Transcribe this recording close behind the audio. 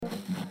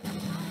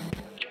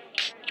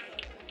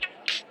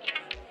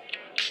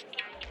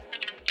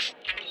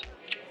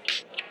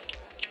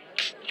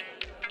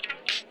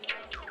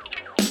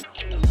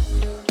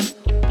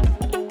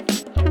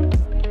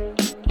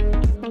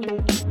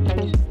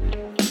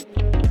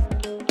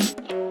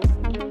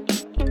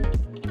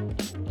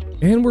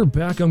And we're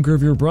back. I'm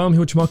Gurveer Brahm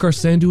here with Chamakar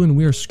Sandhu, and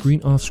we are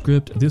screen off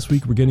script. This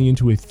week we're getting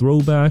into a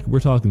throwback.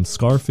 We're talking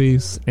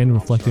Scarface and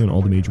reflecting on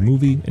all the major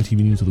movie and TV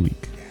news of the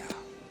week. Yeah.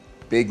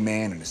 Big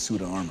man in a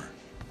suit of armor.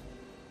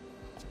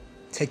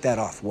 Take that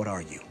off. What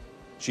are you?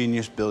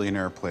 Genius,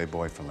 billionaire,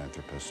 playboy,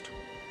 philanthropist.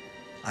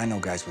 I know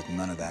guys with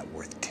none of that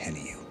worth 10 of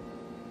you.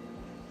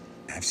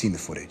 I've seen the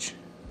footage.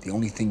 The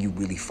only thing you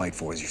really fight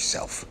for is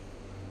yourself.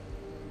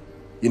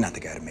 You're not the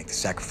guy to make the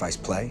sacrifice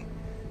play,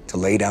 to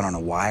lay down on a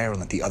wire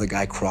and let the other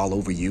guy crawl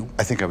over you.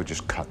 I think I would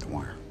just cut the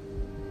wire.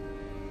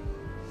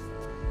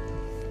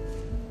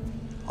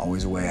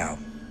 Always a way out.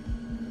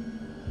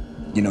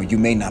 You know, you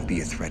may not be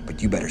a threat,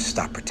 but you better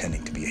stop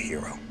pretending to be a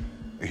hero.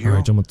 A hero? All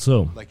right, gentlemen.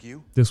 So, like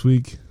you? This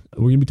week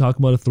we're going to be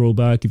talking about a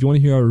throwback. If you want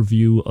to hear our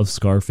review of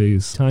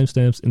Scarface,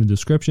 timestamps in the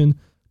description.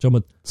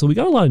 Gentlemen, so we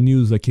got a lot of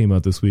news that came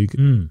out this week.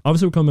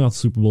 Obviously, we're coming off the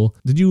Super Bowl.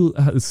 Did you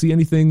see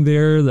anything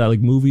there, that like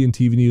movie and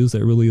TV news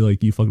that really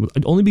like you fucked with?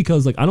 Only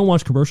because like I don't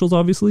watch commercials,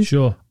 obviously.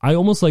 Sure. I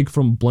almost like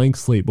from blank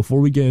slate before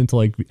we get into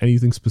like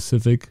anything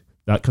specific,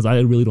 that because I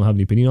really don't have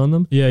any opinion on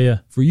them. Yeah.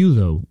 For you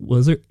though,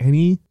 was there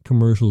any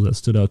commercials that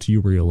stood out to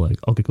you where you're like,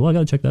 okay, cool, I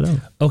gotta check that out?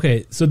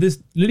 Okay, so there's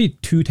literally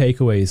two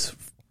takeaways.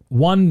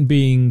 One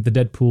being the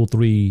Deadpool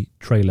 3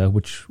 trailer,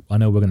 which I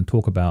know we're going to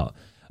talk about.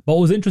 But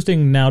what was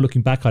interesting now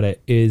looking back at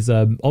it is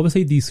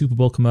obviously these Super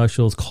Bowl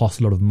commercials cost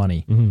a lot of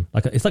money.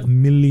 Like it's like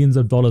millions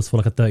of dollars for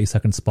like a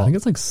 30-second spot. I think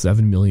it's like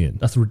 $7 million.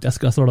 That's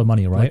a lot of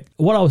money, right?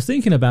 What I was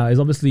thinking about is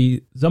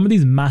obviously some of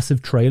these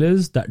massive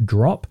trailers that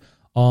drop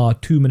are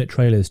 2-minute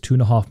trailers,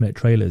 2.5-minute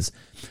trailers.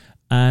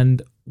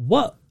 And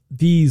what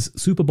these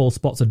Super Bowl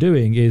spots are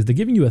doing is they're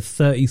giving you a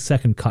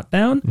 30-second cut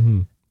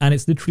down, and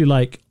it's literally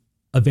like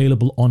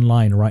available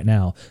online right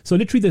now. So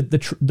literally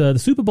the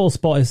Super Bowl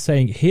spot is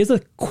saying, here's a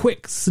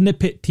quick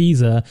snippet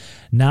teaser,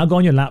 now go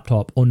on your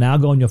laptop or now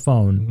go on your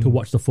phone to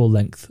watch the full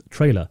length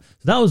trailer.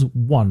 So that was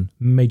one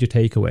major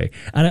takeaway.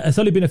 And it's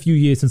only been a few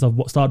years since I've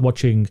started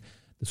watching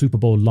the Super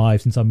Bowl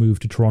live, since I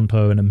moved to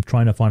Toronto, and I'm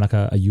trying to find like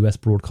a US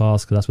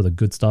broadcast because that's where the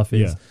good stuff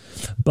is.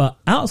 Yeah. But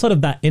outside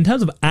of that, in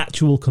terms of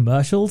actual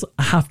commercials,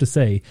 I have to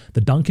say the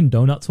Dunkin'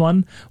 Donuts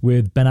one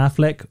with Ben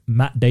Affleck,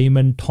 Matt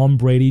Damon, Tom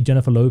Brady,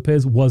 Jennifer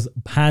Lopez was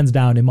hands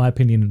down, in my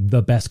opinion,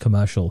 the best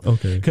commercial.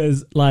 Okay.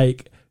 Because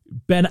like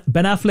Ben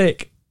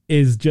Affleck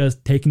is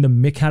just taking the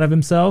mick out of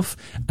himself,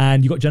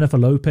 and you got Jennifer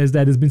Lopez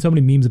there. There's been so many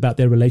memes about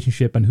their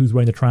relationship and who's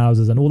wearing the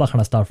trousers and all that kind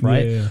of stuff,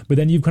 right? Yeah. But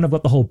then you've kind of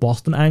got the whole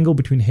Boston angle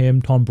between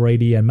him, Tom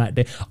Brady, and Matt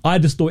Damon. I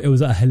just thought it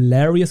was a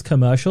hilarious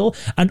commercial.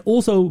 And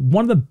also,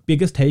 one of the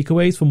biggest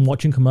takeaways from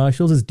watching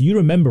commercials is, do you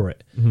remember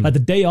it? Like the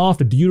day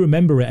after, do you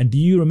remember it? And do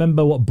you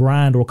remember what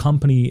brand or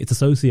company it's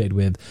associated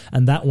with?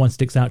 And that one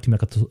sticks out to me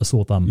like a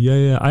sore thumb.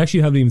 Yeah. I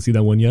actually haven't even seen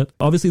that one yet.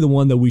 Obviously, the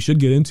one that we should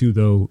get into,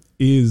 though,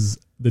 is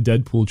the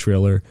Deadpool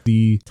trailer.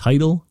 The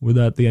title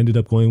that they ended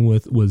up going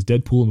with was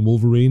Deadpool and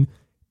Wolverine.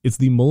 It's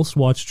the most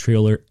watched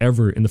trailer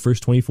ever in the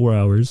first 24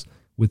 hours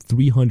with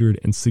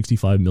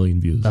 365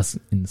 million views. That's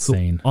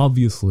insane. So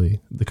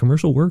obviously, the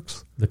commercial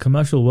works. The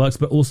commercial works,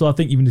 but also I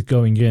think even just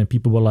going in,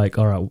 people were like,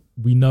 all right,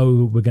 we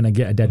know we're going to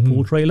get a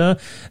Deadpool trailer.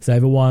 So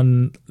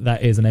everyone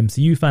that is an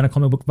MCU fan, a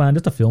comic book fan,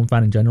 just a film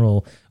fan in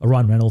general, a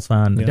Ryan Reynolds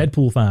fan, a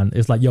Deadpool fan,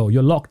 is like, yo,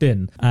 you're locked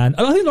in. And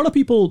I think a lot of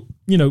people,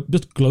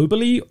 just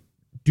globally,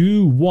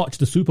 do watch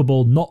the Super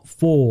Bowl not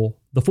for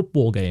the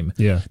football game.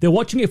 Yeah. They're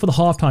watching it for the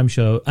halftime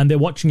show, and they're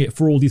watching it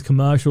for all these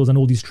commercials and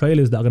all these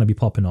trailers that are going to be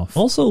popping off.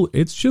 Also,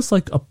 it's just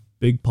like a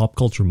big pop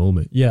culture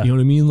moment. Yeah. You know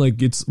what I mean?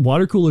 Like, it's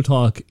water cooler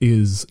talk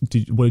is,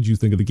 what did you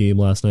think of the game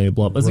last night?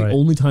 Blah. That's the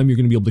only time you're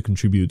going to be able to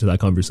contribute to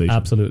that conversation.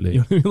 Absolutely. You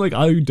know what I mean? Like,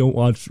 I don't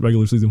watch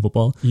regular season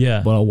football.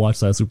 Yeah. But I'll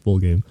watch that Super Bowl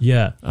game.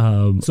 Yeah.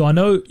 So I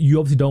know you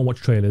obviously don't watch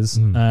trailers,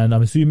 and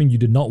I'm assuming you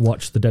did not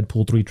watch the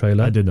Deadpool 3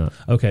 trailer. I did not.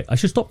 Okay. I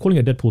should stop calling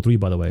it Deadpool 3,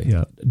 by the way.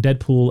 Yeah.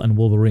 Deadpool and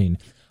Wolverine.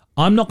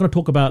 I'm not going to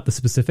talk about the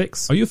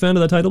specifics. Are you a fan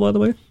of that title, by the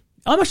way?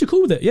 I'm actually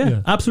cool with it.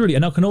 Yeah. Absolutely.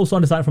 And I can also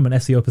understand from an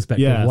SEO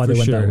perspective why they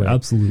went that way.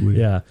 Absolutely.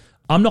 Yeah.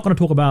 I'm not going to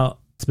talk about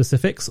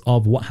specifics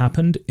of what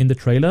happened in the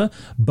trailer,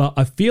 but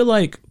I feel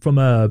like from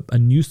a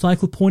news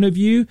cycle point of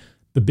view,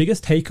 the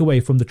biggest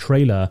takeaway from the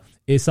trailer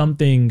is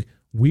something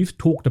we've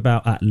talked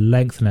about at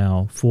length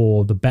now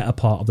for the better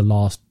part of the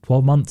last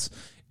 12 months.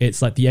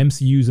 It's like the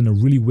MCU's in a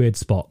really weird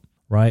spot,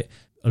 right?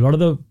 A lot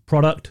of the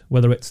product,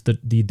 whether it's the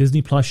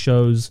Disney Plus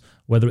shows,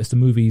 whether it's the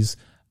movies,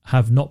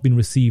 have not been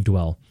received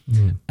well.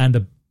 And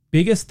the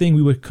biggest thing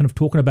we were kind of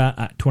talking about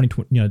at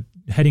 2020,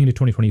 heading into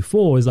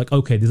 2024 is like,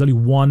 okay, there's only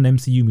one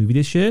MCU movie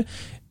this year.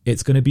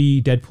 It's going to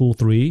be Deadpool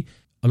 3.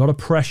 A lot of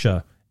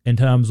pressure in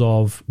terms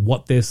of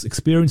what this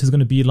experience is going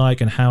to be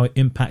like and how it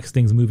impacts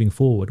things moving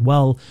forward.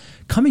 Well,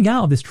 coming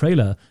out of this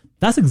trailer,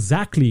 that's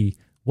exactly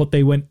what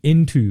they went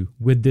into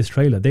with this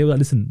trailer. They were like,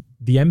 listen,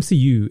 the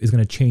MCU is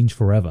going to change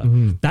forever.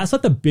 That's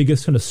like the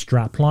biggest kind of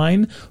strap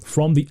line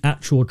from the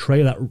actual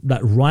trailer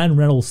that Ryan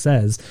Reynolds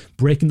says,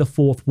 breaking the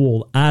fourth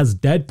wall as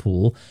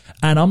Deadpool.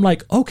 And I'm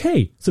like,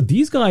 okay, so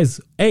these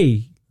guys,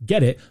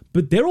 get it,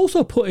 but they're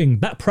also putting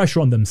that pressure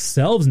on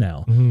themselves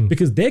now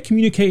because they're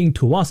communicating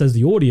to us as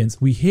the audience,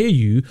 we hear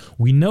you,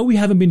 we know we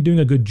haven't been doing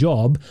a good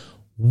job,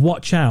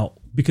 watch out.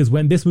 because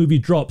when this movie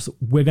drops,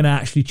 we're going to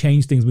actually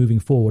change things moving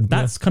forward.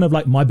 That's kind of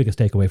like my biggest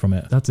takeaway from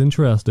it. That's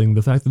interesting.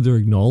 The fact that they're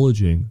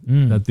acknowledging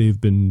that they've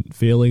been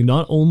failing,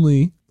 not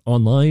only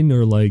online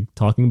or like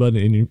talking about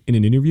it in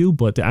an interview,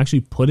 but to actually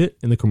put it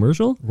in the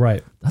commercial.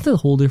 Right. That's a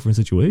whole different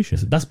situation.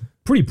 That's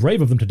pretty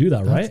brave of them to do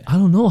that, right? I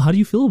don't know. How do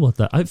you feel about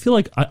that? I feel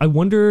like I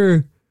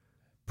wonder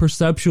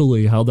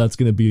perceptually how that's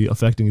going to be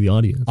affecting the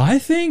audience. I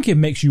think it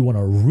makes you want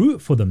to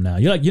root for them now.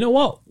 You're like, you know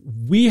what?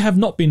 We have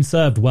not been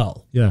served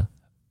well. Yeah.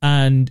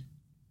 And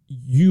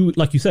you,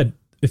 like you said,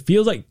 it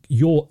feels like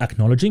you're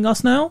acknowledging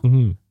us now.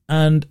 Mm-hmm.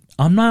 And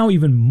I'm now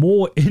even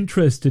more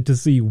interested to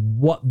see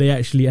what they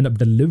actually end up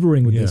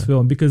delivering with this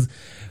film, because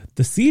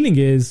the ceiling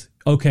is,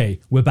 okay,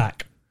 we're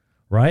back,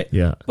 right?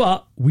 Yeah.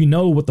 But we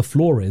know what the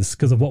floor is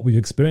because of what we've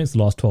experienced the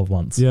last 12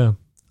 months. Yeah.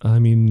 I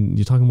mean,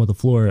 you're talking about the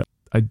floor.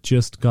 I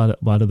just got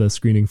out of the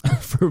screening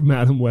for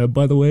Madam Web,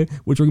 by the way,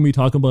 which we're going to be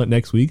talking about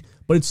next week.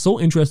 But it's so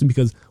interesting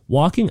because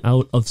walking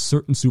out of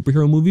certain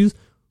superhero movies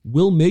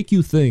will make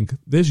you think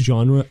this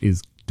genre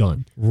is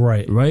done.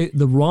 Right.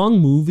 The wrong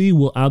movie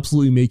will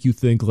absolutely make you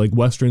think like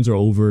Westerns are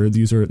over.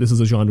 This is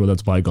a genre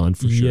that's bygone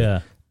for sure.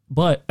 Yeah.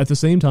 But at the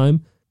same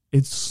time,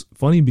 it's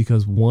funny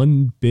because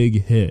one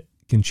big hit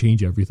can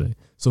change everything.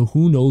 So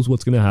who knows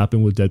what's going to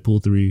happen with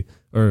Deadpool 3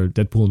 or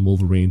Deadpool and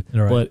Wolverine.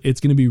 Right. But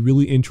it's going to be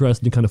really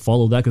interesting to kind of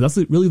follow that, because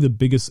that's really the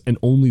biggest and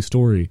only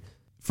story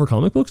for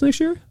comic books next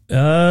year.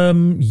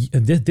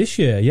 This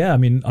year, yeah. I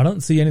mean, I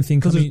don't see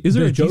anything coming. Is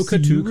there a Joker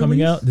 2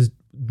 coming out?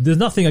 There's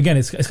nothing. Again,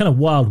 it's kind of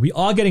wild. We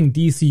are getting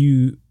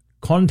DCU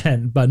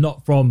content, but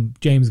not from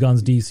James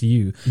Gunn's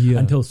DCU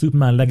until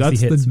Superman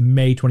Legacy hits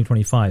May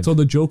 2025. So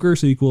the Joker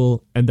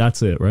sequel, and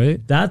that's it,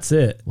 right? That's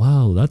it.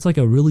 Wow, that's like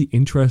a really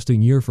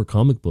interesting year for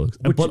comic books,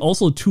 but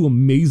also two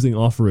amazing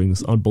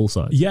offerings on both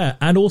sides. Yeah,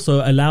 and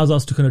also allows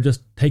us to kind of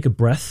just take a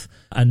breath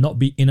and not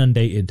be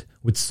inundated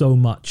with so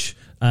much.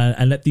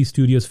 And let these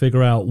studios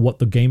figure out what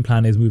the game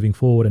plan is moving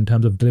forward in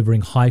terms of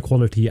delivering high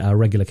quality at a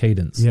regular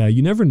cadence. Yeah,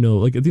 you never know.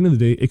 Like at the end of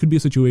the day, it could be a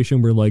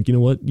situation where, like, you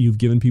know what, you've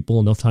given people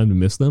enough time to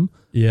miss them.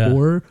 Yeah.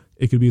 Or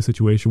it could be a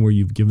situation where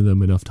you've given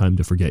them enough time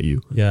to forget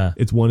you. Yeah.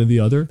 It's one or the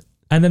other.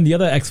 And then the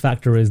other X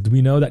factor is, do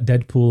we know that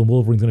Deadpool and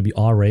Wolverine is going to be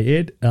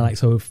R-rated? And like,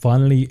 so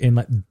finally in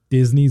like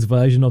Disney's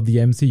version of the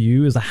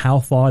MCU is how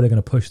far they're going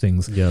to push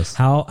things. Yes.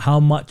 How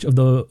much of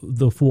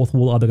the fourth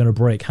wall are they going to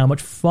break? How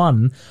much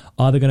fun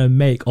are they going to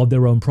make of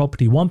their own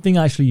property? One thing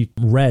I actually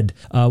read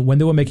when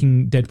they were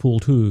making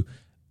Deadpool 2,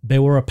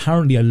 there were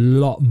apparently a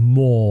lot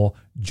more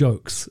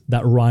jokes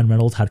that Ryan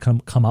Reynolds had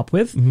come up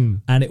with. Mm-hmm.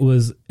 And it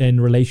was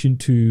in relation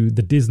to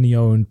the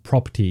Disney-owned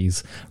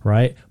properties,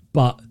 right?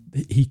 But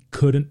he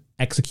couldn't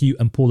execute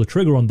and pull the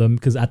trigger on them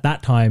because at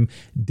that time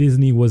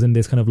Disney was in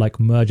this kind of like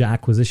merger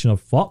acquisition of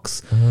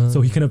Fox,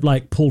 so he kind of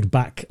like pulled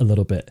back a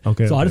little bit. I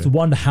just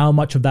wonder how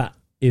much of that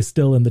is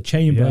still in the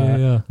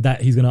chamber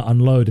that he's going to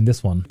unload in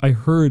this one. I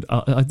heard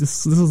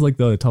this is like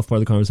the tough part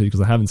of the conversation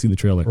because I haven't seen the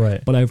trailer,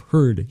 right? But I've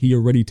heard he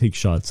already takes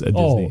shots at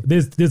Disney.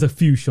 There's a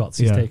few shots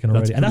he's taken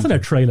already, and that's in a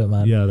trailer,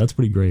 man. Yeah, that's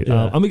pretty great.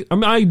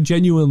 I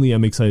genuinely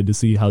am excited to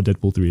see how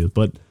Deadpool 3 is.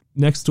 But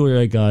next story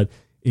I got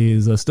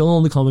is still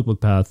on the comic book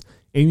path.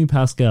 Amy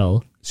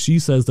Pascal, she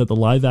says that the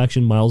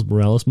live-action Miles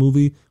Morales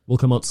movie will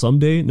come out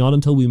someday, not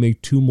until we make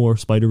 2 more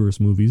Spider-Verse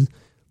movies.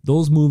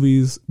 Those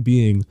movies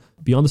being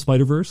Beyond the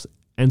Spider-Verse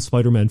and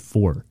Spider-Man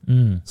 4.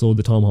 So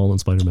the Tom Holland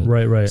Spider-Man.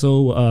 Right.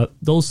 So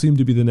those seem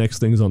to be the next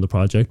things on the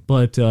project.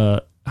 But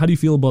how do you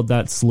feel about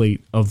that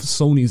slate of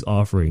Sony's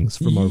offerings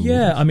for Marvel movies?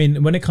 I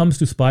mean, when it comes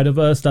to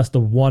Spider-Verse, that's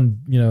the one,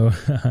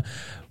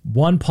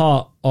 one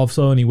part of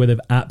Sony where they've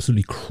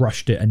absolutely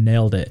crushed it and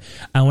nailed it.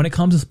 And when it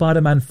comes to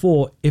Spider-Man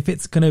 4, if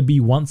it's going to be,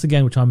 once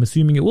again, which I'm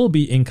assuming it will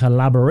be, in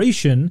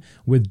collaboration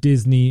with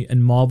Disney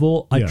and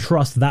Marvel, I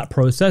trust that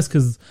process,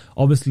 because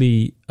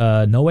obviously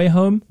No Way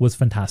Home was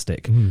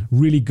fantastic.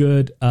 Really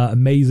good,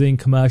 amazing,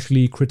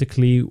 commercially,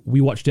 critically. We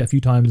watched it a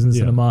few times in the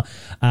cinema.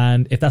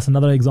 And if that's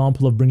another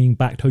example of bringing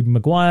back Tobey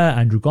Maguire,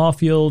 Andrew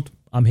Garfield,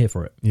 I'm here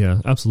for it.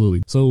 Yeah,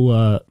 absolutely.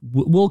 So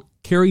we'll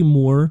carry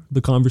more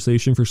the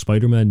conversation for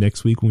Spider-Man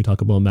next week when we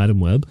talk about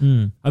Madam Web.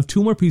 I have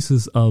 2 more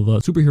pieces of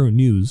superhero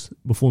news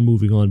before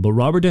moving on. But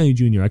Robert Downey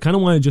Jr., I kind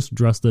of want to just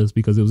address this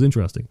because it was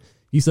interesting.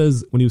 He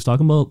says when he was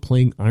talking about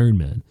playing Iron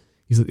Man,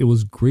 he said it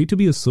was great to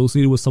be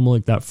associated with someone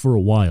like that for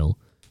a while,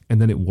 and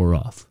then it wore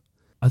off.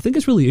 I think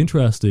it's really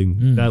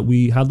interesting that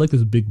we had like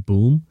this big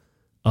boom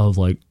of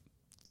like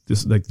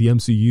this, like the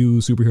MCU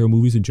superhero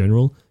movies in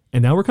general.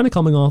 And now we're kind of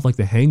coming off like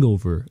the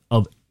hangover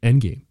of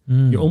Endgame.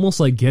 You're almost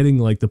like getting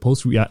like the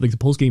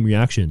post-game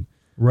reaction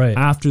right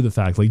after the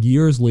fact. Like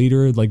years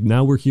later, like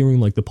now we're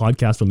hearing like the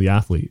podcast from the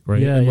athlete,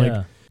 right? Yeah, and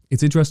like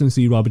it's interesting to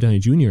see Robert Downey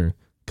Jr.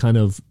 kind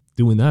of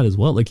doing that as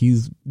well. Like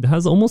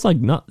has almost like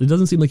it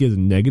doesn't seem like he has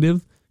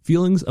negative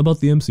feelings about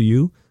the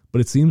MCU,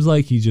 but it seems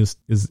like he just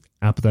is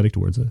apathetic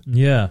towards it.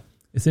 Yeah,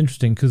 it's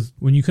interesting because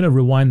when you kind of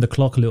rewind the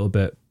clock a little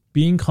bit,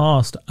 being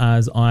cast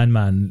as Iron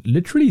Man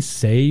literally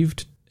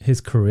saved his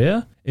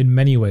career in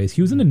many ways.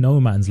 He was in a no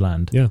man's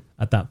land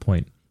at that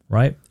point,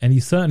 right? And he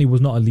certainly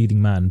was not a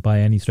leading man by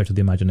any stretch of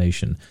the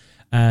imagination.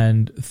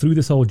 And through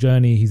this whole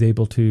journey, he's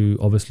able to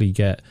obviously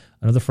get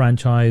another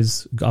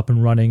franchise up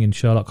and running in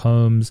Sherlock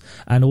Holmes.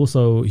 And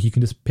also he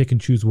can just pick and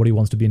choose what he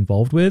wants to be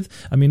involved with.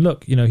 I mean,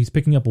 look, he's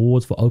picking up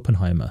awards for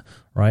Oppenheimer,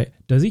 right?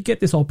 Does he get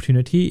this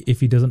opportunity if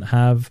he doesn't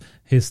have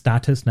his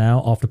status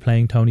now after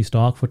playing Tony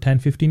Stark for 10,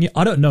 15 years?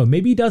 I don't know.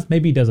 Maybe he does,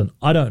 maybe he doesn't.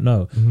 I don't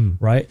know,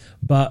 right?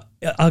 But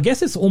I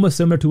guess it's almost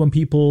similar to when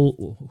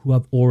people who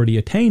have already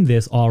attained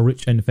this are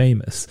rich and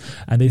famous.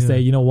 And they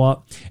say, you know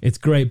what? It's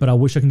great, but I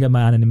wish I can get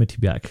my anonymity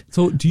back.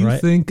 So do you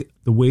think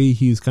the way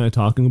he's kind of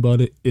talking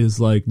about it is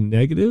like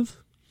negative?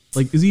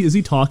 Like, is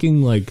he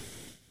talking like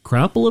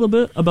crap a little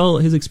bit about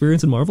his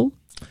experience in Marvel?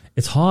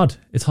 It's hard.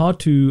 It's hard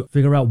to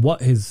figure out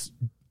what his,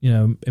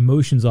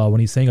 emotions are when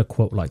he's saying a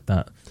quote like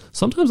that.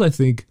 Sometimes I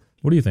think...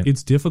 What do you think?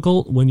 It's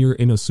difficult when you're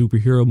in a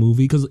superhero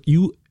movie because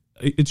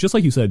it's just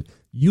like you said,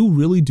 you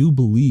really do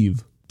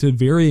believe to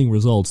varying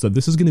results that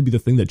this is going to be the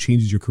thing that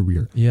changes your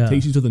career,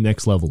 takes you to the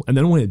next level. And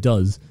then when it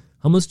does,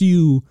 how much do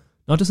you,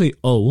 not to say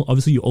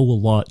obviously you owe a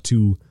lot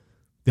to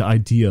the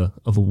idea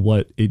of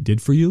what it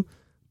did for you,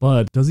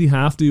 but does he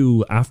have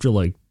to, after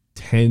like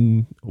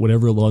 10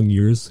 whatever long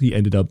years he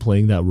ended up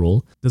playing that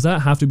role, does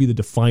that have to be the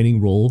defining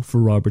role for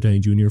Robert Downey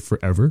Jr.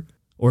 forever?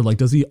 Or like,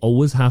 does he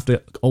always have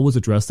to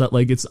address that?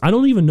 Like, I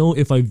don't even know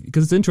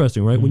because it's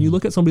interesting, right? When you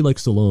look at somebody like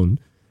Stallone,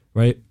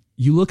 right?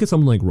 You look at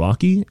someone like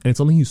Rocky, and it's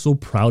something he's so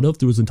proud of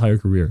through his entire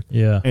career.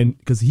 Yeah. And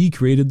because he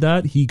created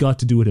that, he got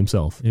to do it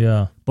himself.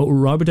 Yeah. But with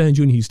Robert Downey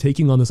Jr., he's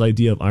taking on this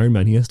idea of Iron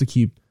Man. He has to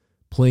keep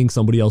playing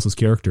somebody else's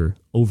character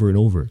over and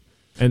over.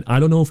 And I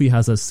don't know if he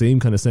has that same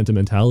kind of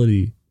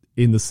sentimentality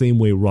in the same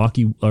way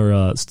Rocky or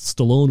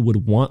Stallone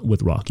would want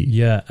with Rocky.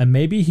 Yeah, and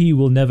maybe he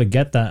will never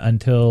get that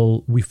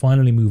until we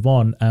finally move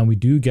on and we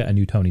do get a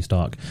new Tony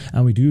Stark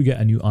and we do get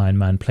a new Iron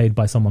Man played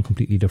by someone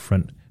completely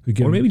different.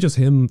 Or maybe just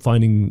him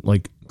finding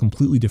like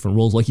completely different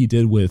roles like he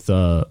did with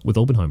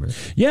Oppenheimer.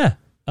 Yeah,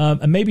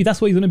 and maybe that's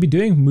what he's going to be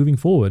doing moving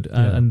forward.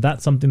 And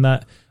that's something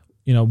that,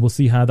 we'll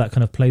see how that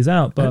kind of plays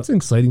out. But that's an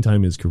exciting time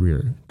in his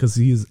career because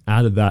he's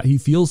out of that. He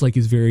feels like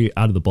he's very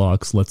out of the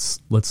box. Let's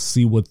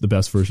see what the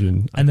best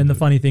version. And then the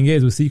funny thing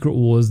is with Secret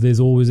Wars,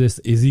 there's always this: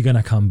 is he going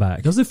to come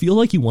back? Does it feel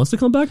like he wants to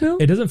come back now?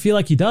 It doesn't feel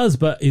like he does,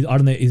 but I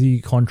don't know. Is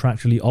he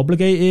contractually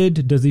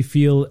obligated? Does he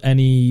feel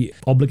any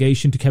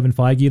obligation to Kevin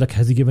Feige? Like,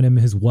 has he given him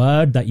his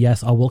word that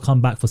yes, I will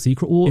come back for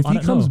Secret Wars? If he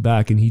comes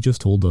back and he just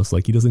told us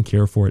like he doesn't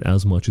care for it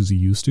as much as he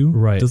used to,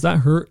 right? Does that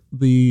hurt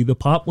the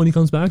pop when he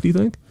comes back? Do you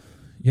think?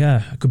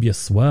 Yeah, it could be a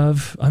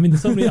swerve. I mean,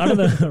 there's so many, I don't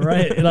know,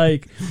 right?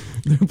 Like,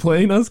 they're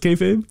playing us,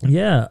 kayfabe?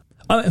 Yeah.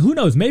 Who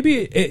knows? Maybe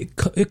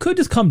it could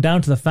just come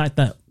down to the fact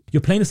that you're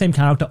playing the same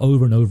character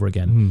over and over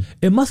again. Mm-hmm.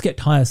 It must get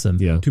tiresome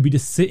to be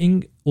just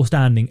sitting or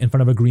standing in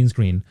front of a green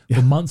screen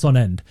for months on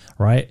end,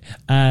 right?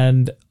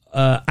 And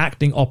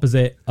acting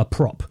opposite a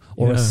prop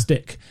or a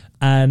stick.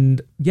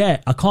 And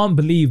I can't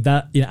believe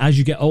that as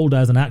you get older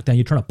as an actor and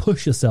you're trying to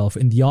push yourself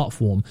in the art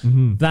form,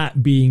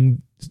 that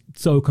being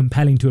so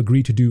compelling to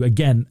agree to do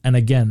again and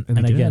again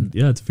and again.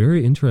 Yeah, it's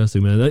very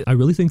interesting, man. I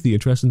really think the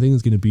interesting thing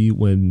is going to be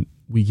when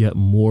we get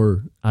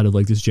more out of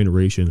like this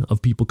generation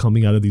of people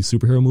coming out of these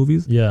superhero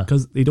movies. Yeah.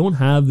 Because they don't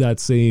have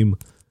that same...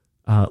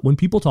 when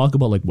people talk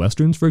about like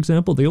Westerns, for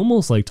example, they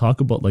almost like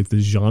talk about like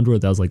this genre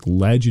that was like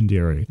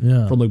legendary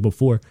from like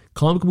before.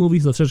 Comic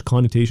movies have such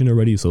connotation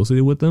already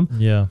associated with them.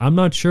 Yeah. I'm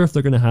not sure if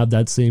they're going to have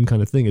that same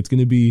kind of thing. It's going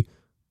to be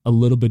a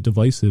little bit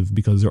divisive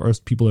because there are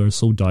people that are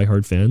so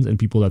diehard fans and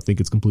people that think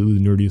it's completely the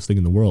nerdiest thing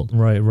in the world.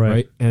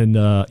 Right. And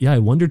I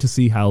wonder to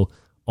see how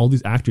all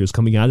these actors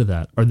coming out of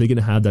that, are they going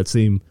to have that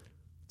same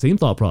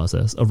thought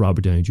process of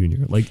Robert Downey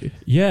Jr.? Like,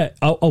 yeah,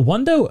 I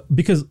wonder,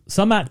 because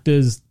some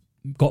actors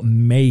got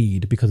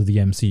made because of the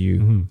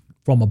MCU,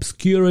 from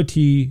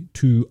obscurity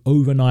to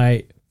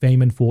overnight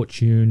fame and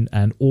fortune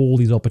and all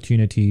these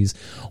opportunities,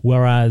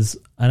 whereas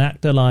an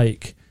actor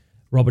like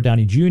Robert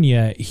Downey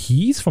Jr.,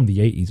 he's from the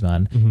 80s,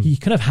 man. He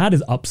kind of had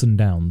his ups and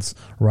downs,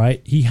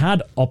 right? He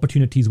had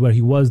opportunities where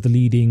he was the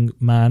leading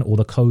man or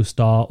the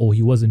co-star, or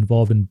he was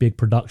involved in big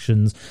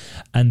productions,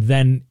 and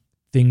then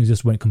things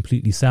just went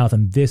completely south,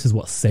 and this is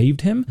what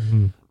saved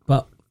him.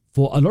 But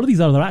for a lot of these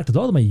other actors, a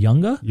lot of them are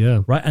younger,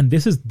 right? And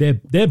this is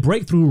their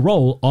breakthrough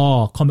role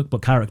are comic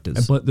book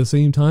characters. But at the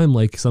same time,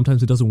 like,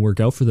 sometimes it doesn't work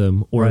out for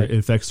them, or it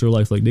affects their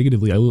life like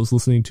negatively. I was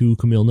listening to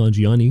Kumail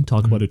Nanjiani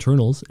talk about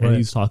Eternals, and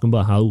he's talking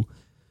about how,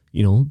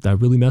 that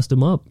really messed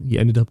him up. He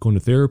ended up going to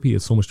therapy. He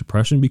had so much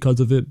depression because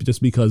of it,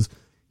 just because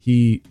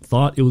he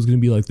thought it was going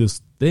to be like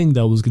this thing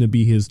that was going to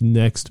be his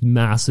next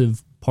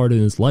massive part in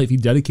his life. He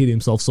dedicated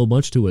himself so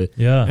much to it.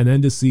 Yeah. And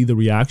then to see the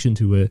reaction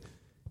to it,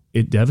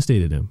 it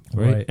devastated him.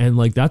 Right. And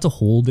like, that's a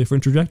whole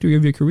different trajectory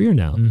of your career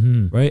now.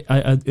 Right.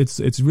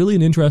 It's really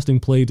an interesting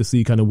play to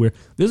see kind of where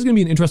this is going to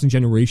be an interesting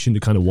generation to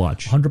kind of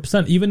watch.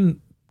 100%. Even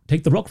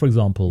take The Rock, for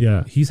example.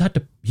 Yeah. He's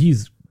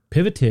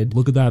pivoted.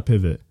 Look at that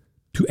pivot.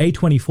 To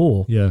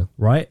A24. Yeah.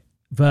 Right?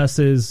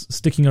 versus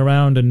sticking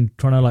around and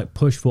trying to like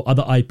push for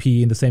other IP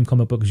in the same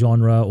comic book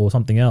genre or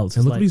something else.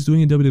 And look what he's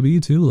doing in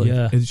WWE too. Like,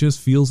 Yeah. it just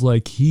feels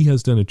like he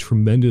has done a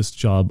tremendous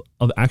job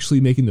of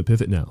actually making the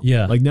pivot now.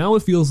 Yeah. Like now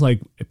it feels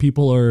like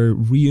people are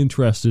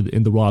reinterested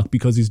in The Rock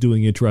because he's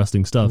doing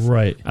interesting stuff.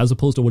 Right. As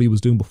opposed to what he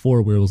was doing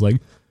before where it was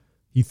like,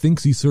 he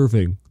thinks he's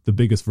serving the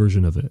biggest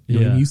version of it. You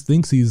know what I mean? He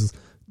thinks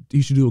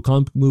he should do a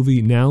comic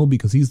movie now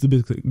because he's the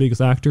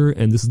biggest actor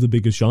and this is the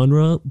biggest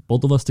genre.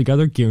 Both of us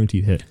together,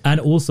 guaranteed hit.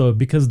 And also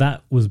because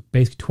that was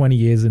basically 20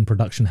 years in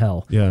production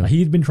hell. Yeah.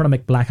 He'd been trying to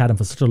make Black Adam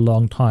for such a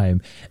long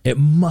time. It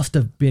must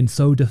have been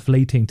so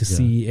deflating to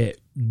see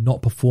it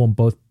not perform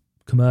both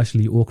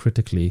commercially or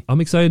critically.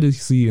 I'm excited to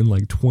see in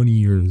like 20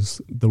 years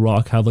The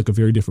Rock have like a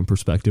very different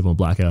perspective on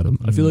Black Adam.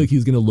 I feel like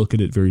he's going to look at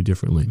it very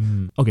differently.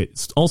 Okay,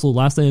 also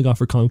last thing I got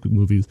for comic book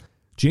movies,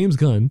 James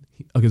Gunn.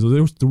 Okay, so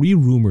there was 3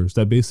 rumors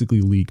that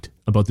basically leaked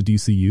about the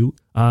DCU.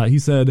 He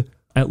said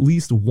at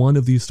least one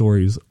of these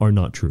stories are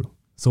not true.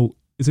 So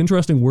it's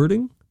interesting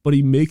wording, but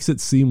he makes it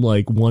seem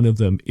like one of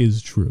them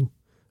is true.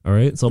 All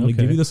right, so I'm going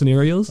to give you the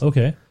scenarios.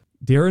 Okay.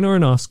 Darren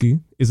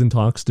Aronofsky is in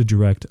talks to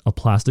direct a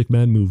Plastic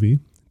Man movie.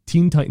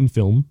 Teen Titan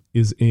film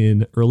is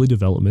in early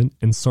development,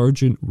 and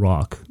Sergeant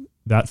Rock,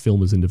 that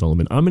film is in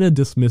development. I'm going to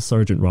dismiss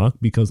Sergeant Rock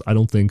because I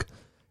don't think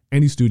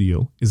any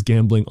studio is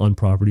gambling on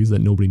properties that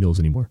nobody knows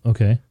anymore.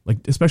 Okay. Like,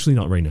 especially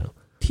not right now.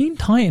 Teen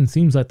Titan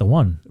seems like the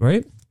one.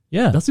 Right?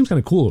 Yeah. That seems kind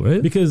of cool,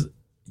 right? Because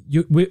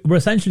we're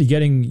essentially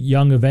getting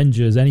Young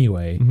Avengers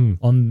anyway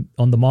on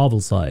the Marvel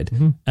side,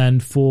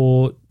 and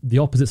for the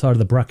opposite side of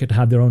the bracket to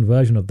have their own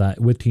version of that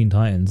with Teen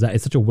Titans, that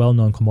is such a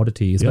well-known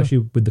commodity, especially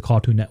with the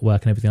Cartoon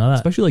Network and everything like that.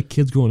 Especially like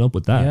kids growing up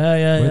with that.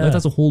 Yeah.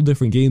 That's a whole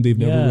different game they've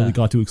never really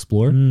got to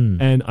explore.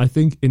 And I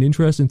think an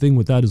interesting thing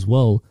with that as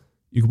well,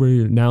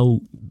 now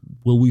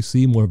will we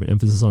see more of an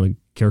emphasis on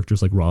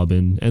characters like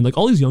Robin and like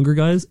all these younger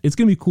guys? It's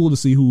going to be cool to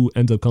see who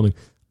ends up coming.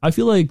 I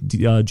feel like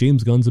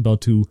James Gunn's about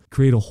to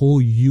create a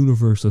whole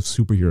universe of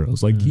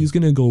superheroes. Like he's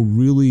going to go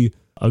really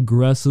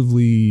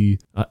aggressively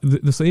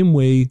the same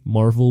way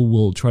Marvel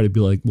will try to be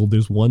like, well,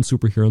 there's one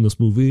superhero in this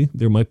movie.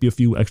 There might be a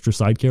few extra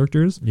side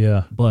characters.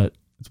 Yeah. But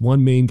it's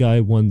one main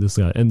guy, one this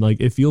guy. And like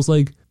it feels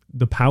like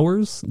the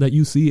powers that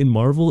you see in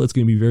Marvel, it's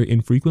going to be very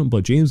infrequent.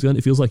 But James Gunn,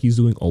 it feels like he's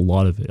doing a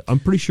lot of it. I'm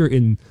pretty sure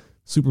in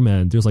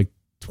Superman, there's like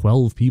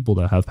 12 people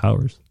that have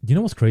powers. You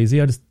know what's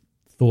crazy? I just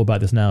thought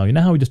about this now. You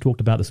know how we just talked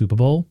about the Super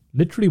Bowl?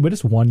 Literally, we're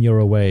just 1 year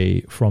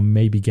away from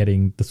maybe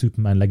getting the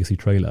Superman Legacy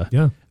trailer.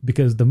 Yeah.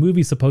 Because the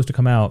movie's supposed to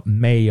come out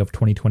May of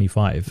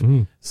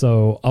 2025.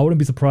 So I wouldn't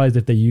be surprised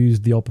if they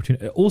used the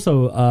opportunity.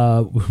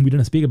 Also, we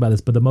didn't speak about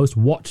this, but the most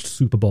watched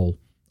Super Bowl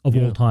of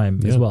all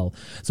time as well.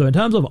 So in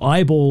terms of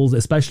eyeballs,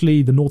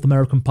 especially the North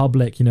American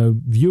public,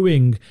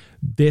 viewing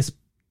this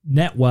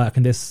network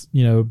and this,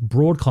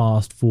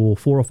 broadcast for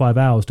 4 or 5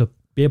 hours to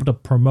be able to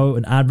promote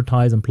and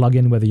advertise and plug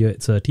in, whether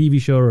it's a TV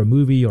show or a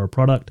movie or a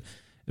product,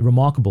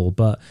 remarkable.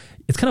 But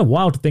it's kind of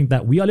wild to think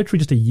that we are literally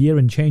just a year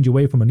and change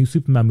away from a new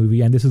Superman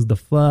movie, and this is the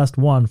first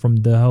one from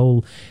the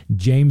whole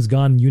James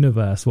Gunn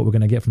universe, what we're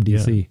going to get from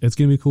DC. Yeah, it's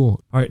going to be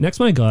cool. All right, next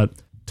one I got,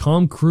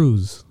 Tom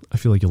Cruise. I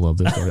feel like you'll love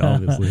this story,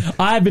 obviously.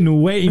 I've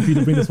been waiting for you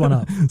to bring this one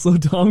up. So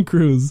Tom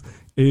Cruise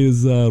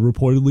is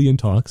reportedly in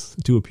talks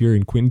to appear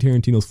in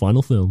Quentin Tarantino's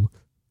final film,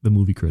 The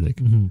Movie Critic.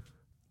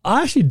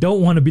 I actually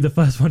don't want to be the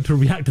first one to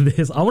react to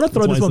this. I want to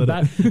throw this one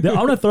back. I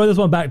want to throw this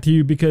one back to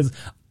you because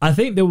I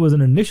think there was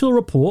an initial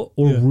report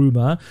or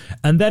rumor,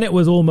 and then it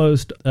was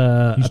almost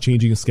he's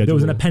changing his schedule. There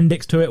was an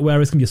appendix to it where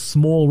it's going to be a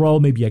small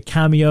role, maybe a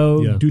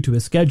cameo due to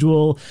his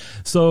schedule.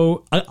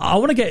 So I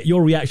want to get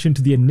your reaction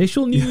to the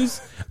initial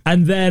news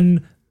and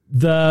then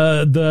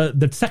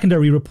the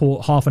secondary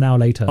report half an hour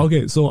later.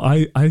 Okay, so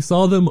I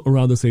saw them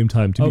around the same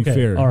time, to be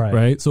fair. All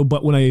right. So,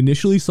 but when I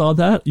initially saw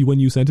that, when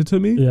you sent it to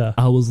me,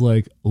 I was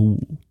like, oh,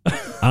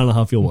 I don't know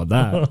how I feel about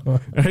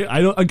that.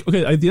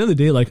 Okay, at the end of the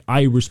day, like,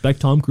 I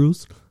respect Tom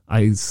Cruise.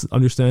 I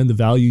understand the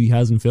value he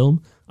has in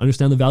film.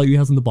 Understand the value he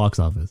has in the box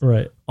office.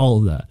 Right. All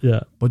of that.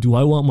 Yeah. But do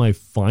I want my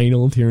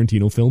final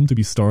Tarantino film to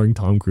be starring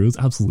Tom Cruise?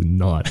 Absolutely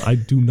not. I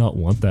do not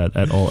want that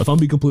at all, if I'm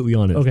being completely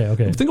honest.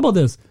 Okay. Think about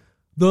this.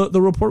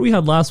 The report we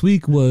had last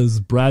week was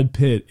Brad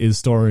Pitt is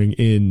starring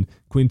in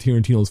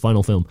Quentin Tarantino's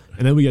final film,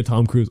 and then we get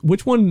Tom Cruise.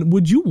 Which one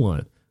would you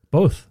want?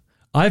 Both.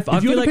 If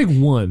you had to pick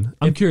one,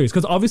 I'm curious,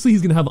 because obviously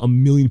he's going to have a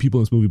million people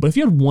in this movie, but if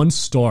you had one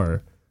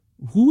star,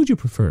 who would you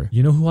prefer?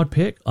 You know who I'd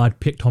pick? I'd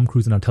pick Tom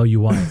Cruise, and I'll tell you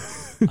why.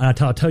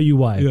 I'll tell you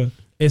why. Yeah.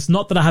 It's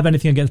not that I have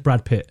anything against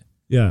Brad Pitt.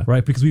 Yeah.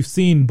 Right? Because we've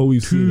seen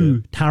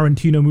two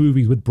Tarantino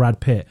movies with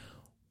Brad Pitt.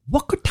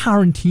 What could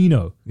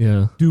Tarantino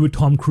do with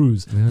Tom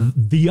Cruise? Yeah.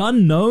 The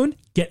unknown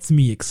gets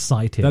me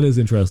excited. That is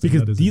interesting.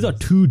 Because these are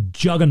two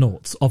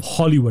juggernauts of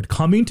Hollywood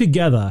coming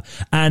together.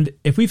 And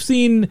if we've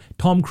seen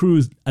Tom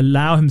Cruise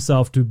allow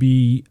himself to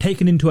be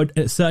taken into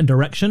a certain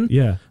direction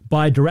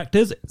by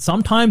directors,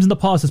 sometimes in the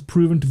past has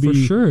proven to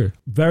be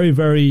very,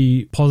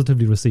 very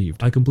positively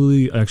received. I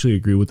completely actually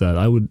agree with that.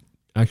 I would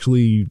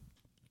actually,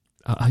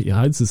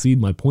 I'd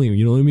secede my point.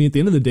 You know what I mean? At the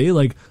end of the day,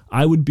 like,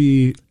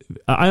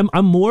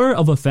 I'm more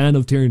of a fan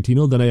of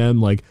Tarantino than I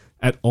am like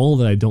at all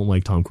that I don't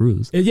like Tom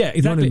Cruise. Yeah, exactly.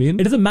 You know what I mean?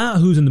 It doesn't matter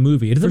who's in the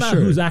movie. It doesn't matter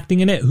who's acting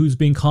in it, who's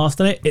being cast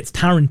in it. It's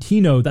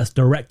Tarantino that's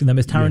directing them.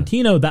 It's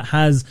Tarantino that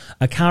has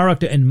a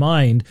character in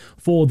mind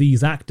for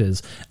these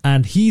actors.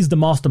 And he's the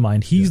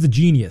mastermind. He's the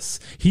genius.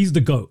 He's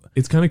the GOAT.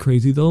 It's kind of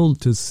crazy, though,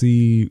 to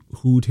see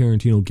who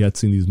Tarantino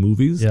gets in these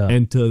movies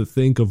and to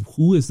think of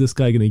who is this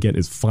guy going to get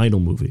his final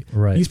movie.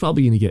 Right. He's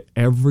probably going to get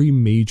every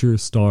major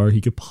star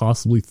he could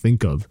possibly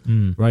think of,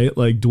 right?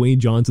 Like Dwayne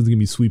Johnson's going to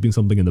be sweeping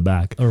something in the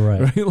back.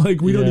 Right?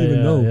 Like, we don't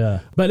even know. Yeah.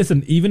 But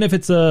listen, even if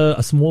it's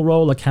a small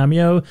role, a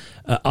cameo,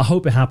 I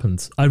hope it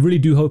happens. I really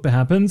do hope it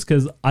happens,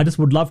 because I just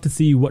would love to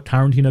see what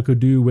Tarantino could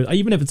do with,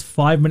 even if it's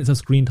 5 minutes of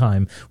screen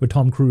time with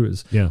Tom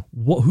Cruise. Yeah.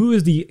 Who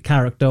is the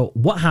character?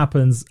 What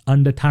happens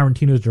under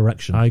Tarantino's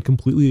direction? I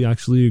completely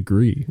actually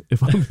agree,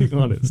 if I'm being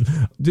honest.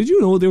 Did you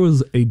know there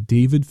was a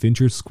David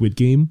Fincher Squid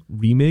Game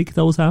remake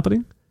that was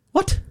happening?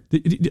 What?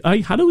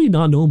 How do we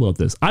not know about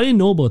this? I didn't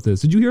know about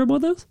this. Did you hear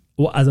about this?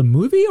 Well, as a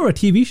movie or a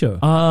TV show?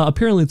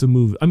 Apparently it's a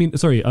movie. I mean,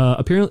 sorry.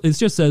 Apparently it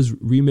just says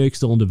remake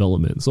still in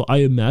development. So I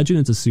imagine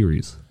it's a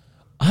series.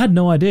 I had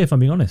no idea, if I'm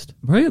being honest.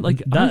 Right?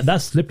 Like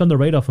that slipped on the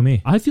radar for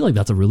me. I feel like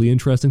that's a really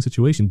interesting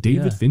situation.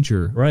 David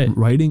Fincher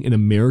writing an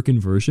American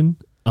version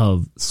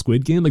of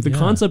Squid Game. Like, the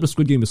concept of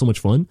Squid Game is so much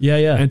fun.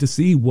 Yeah. And to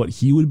see what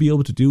he would be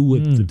able to do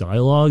with the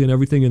dialogue and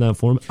everything in that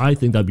form, I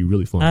think that'd be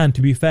really fun. And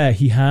to be fair,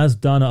 he has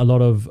done a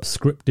lot of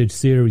scripted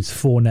series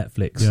for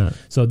Netflix. Yeah.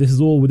 So this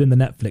is all within the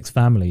Netflix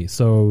family.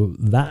 So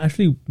that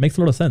actually makes a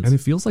lot of sense. And it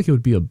feels like it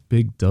would be a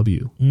big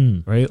W,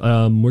 right?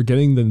 We're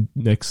getting the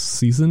next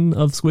season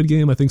of Squid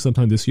Game, I think,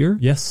 sometime this year.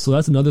 Yes. So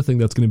that's another thing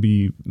that's going to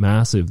be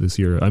massive this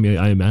year. I mean,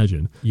 I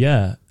imagine.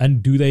 Yeah.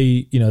 And do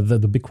they,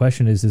 the big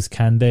question is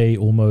can they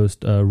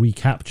almost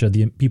recapture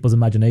the people's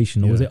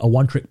imagination, or was it a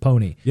one-trick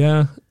pony?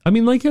 Yeah. I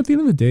mean, like, at the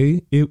end of the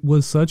day, it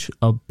was such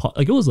a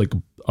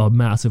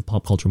massive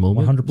pop culture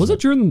moment. 100%. Was it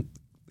during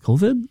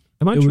COVID?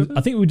 I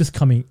think we were just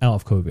coming out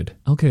of COVID.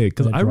 Okay,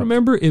 because I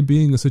remember it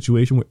being a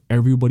situation where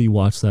everybody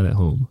watched that at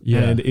home. Yeah.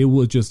 And it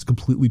was just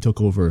completely took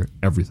over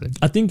everything.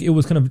 I think it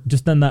was kind of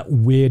just in that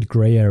weird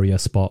gray area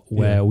spot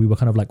where we were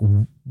kind of like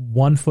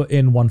 1 foot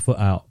in, 1 foot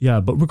out. Yeah,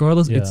 but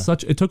regardless,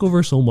 it took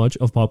over so much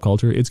of pop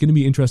culture. It's going to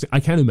be interesting. I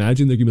can't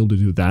imagine they're going to be able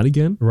to do that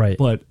again. Right.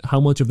 But how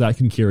much of that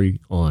can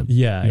carry on?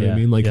 Yeah. You know what I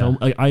mean?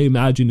 Like, I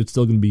imagine it's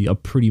still going to be a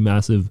pretty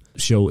massive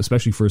show,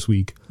 especially first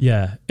week.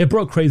 Yeah. It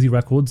broke crazy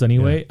records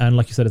anyway. Yeah. And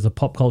like you said, it's a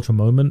pop culture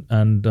moment,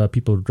 and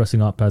people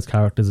dressing up as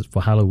characters for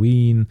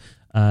Halloween.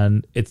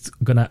 And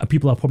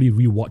people are probably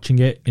rewatching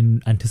it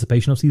in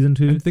anticipation of season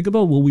 2. And think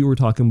about what we were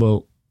talking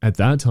about at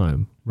that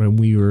time when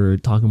we were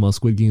talking about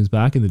Squid Games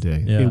back in the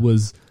day. Yeah. It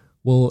was,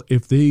 well,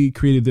 if they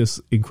created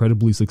this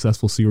incredibly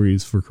successful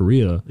series for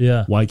Korea,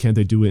 why can't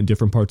they do it in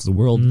different parts of the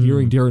world?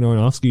 Hearing Darren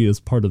Aronofsky as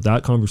part of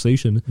that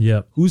conversation,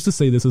 who's to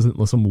say this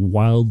isn't some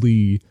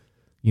wildly,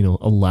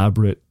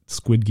 elaborate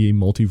Squid Game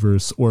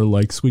multiverse or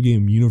like Squid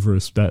Game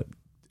universe that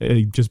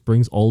it just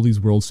brings all these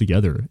worlds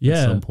together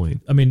at some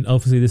point. I mean,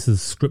 obviously this is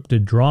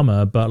scripted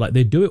drama, but like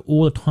they do it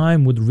all the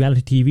time with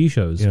reality TV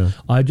shows. Yeah.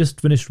 I just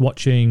finished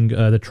watching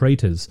The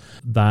Traitors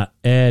that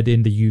aired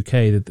in the UK.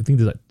 I think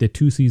they're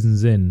 2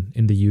 seasons in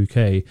the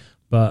UK,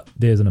 but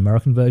there's an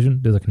American version,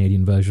 there's a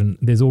Canadian version.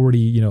 There's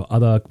already,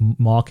 other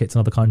markets and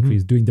other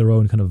countries doing their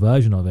own kind of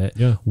version of it.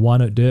 Yeah. Why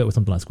not do it with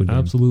something like Squid Game?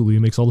 Absolutely. It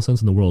makes all the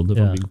sense in the world, if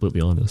I'm being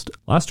completely honest.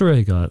 Last story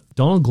I got,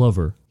 Donald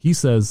Glover, he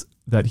says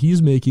that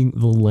he's making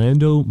the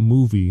Lando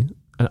movie.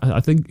 I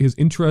think it's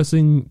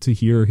interesting to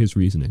hear his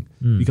reasoning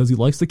because he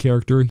likes the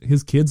character,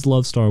 his kids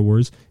love Star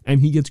Wars, and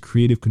he gets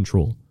creative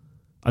control.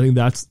 I think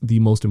that's the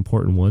most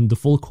important one. The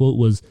full quote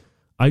was,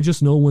 "I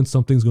just know when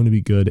something's going to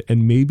be good,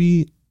 and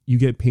maybe you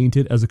get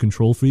painted as a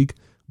control freak,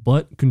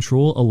 but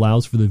control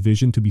allows for the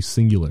vision to be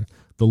singular.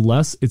 The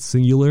less it's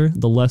singular,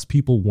 the less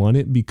people want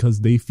it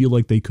because they feel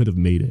like they could have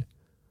made it."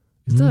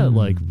 Isn't that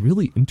like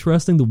really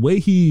interesting? The way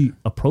he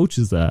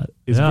approaches that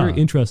is very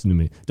interesting to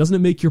me. Doesn't it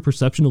make your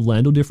perception of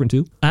Lando different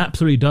too?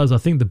 Absolutely does. I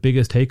think the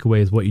biggest takeaway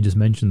is what you just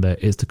mentioned there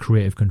is the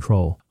creative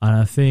control. And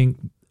I think,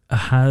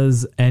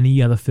 has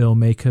any other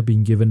filmmaker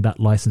been given that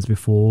license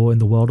before in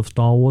the world of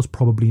Star Wars?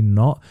 Probably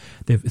not.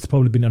 It's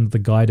probably been under the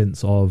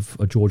guidance of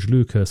George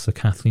Lucas or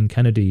Kathleen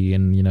Kennedy,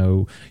 and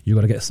you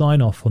got to get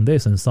sign off on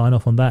this and sign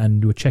off on that,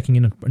 and you were checking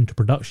into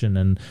production.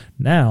 And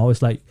now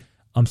it's like,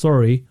 I'm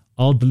sorry,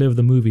 I'll deliver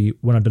the movie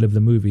when I deliver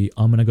the movie.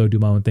 I'm going to go do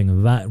my own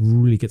thing. That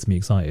really gets me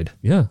excited.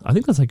 Yeah, I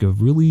think that's like a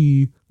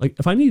really, like,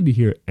 if I needed to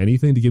hear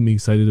anything to get me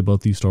excited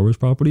about these Star Wars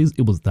properties,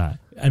 it was that.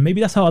 And maybe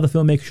that's how other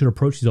filmmakers should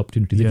approach these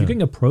opportunities. If you're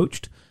getting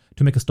approached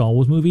to make a Star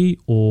Wars movie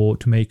or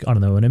to make, I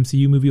don't know, an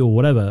MCU movie or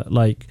whatever,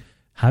 like,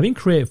 having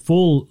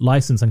full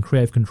license and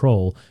creative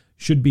control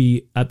should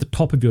be at the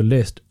top of your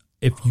list.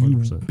 If you,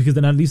 100%. Because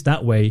then at least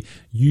that way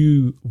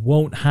you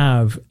won't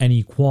have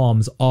any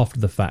qualms after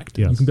the fact.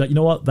 Yes. You can be like, you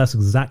know what, that's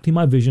exactly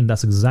my vision.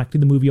 That's exactly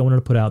the movie I wanted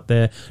to put out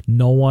there.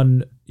 No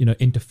one,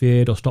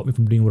 interfered or stopped me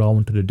from doing what I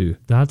wanted to do.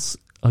 That's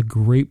a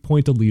great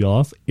point to lead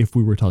off if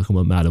we were talking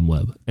about Madam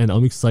Web. And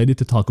I'm excited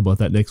to talk about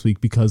that next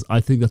week because I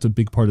think that's a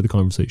big part of the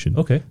conversation.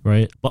 Okay.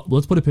 Right? But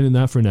let's put a pin in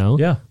that for now.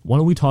 Yeah. Why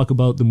don't we talk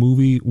about the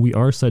movie we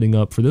are setting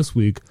up for this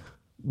week?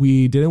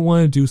 We didn't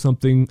want to do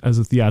something as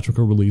a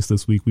theatrical release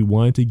this week. We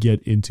wanted to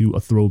get into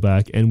a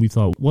throwback, and we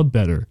thought, what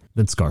better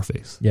than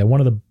Scarface? Yeah, one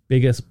of the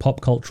biggest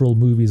pop cultural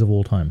movies of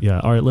all time. Yeah,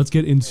 all right, let's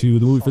get into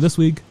the movie for this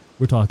week.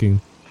 We're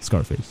talking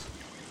Scarface.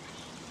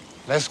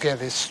 Let's get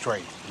this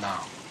straight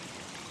now.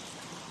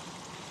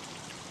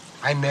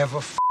 I never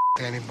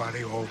f***ed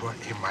anybody over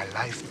in my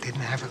life, didn't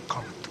have it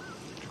coming to me.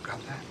 You got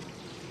that?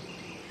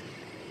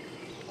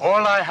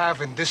 All I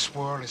have in this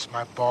world is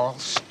my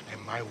balls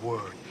and my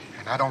word,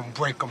 and I don't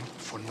break them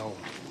for no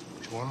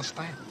one. You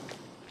understand?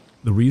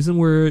 The reason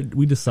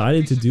we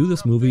decided to do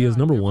this movie is,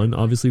 number one,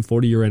 obviously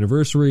 40-year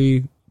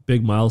anniversary,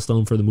 big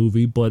milestone for the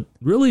movie, but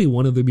really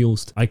one of the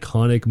most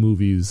iconic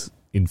movies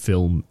in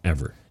film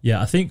ever. Yeah,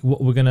 I think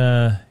what we're going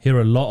to hear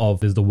a lot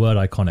of is the word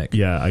iconic.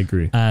 Yeah, I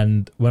agree.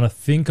 And when I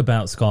think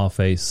about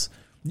Scarface,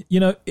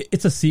 you know,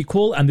 it's a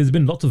sequel and there's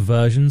been lots of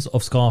versions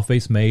of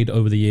Scarface made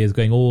over the years,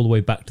 going all the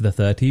way back to the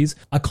 30s.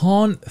 I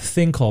can't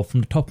think of, from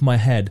the top of my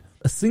head,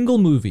 a single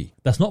movie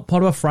that's not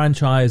part of a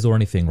franchise or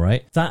anything,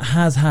 right, that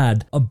has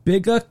had a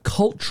bigger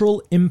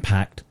cultural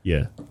impact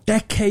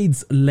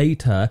decades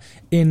later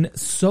in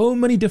so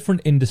many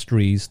different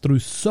industries through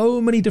so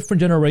many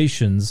different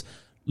generations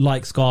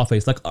like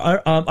Scarface. Like, I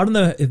don't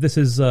know if this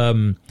is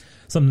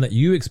something that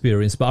you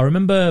experienced, but I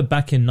remember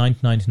back in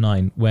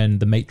 1999 when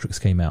The Matrix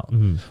came out.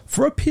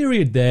 For a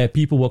period there,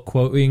 people were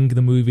quoting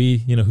the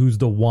movie, you know, who's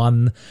the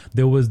one?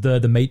 There was the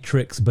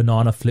Matrix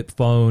banana flip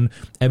phone.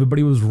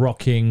 Everybody was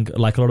rocking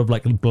like a lot of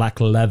like black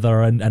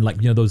leather and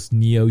like, you know, those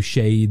Neo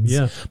shades.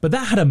 Yeah. But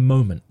that had a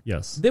moment.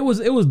 Yes. That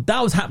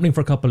was happening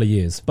for a couple of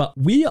years. But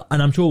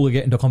and I'm sure we'll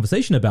get into a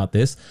conversation about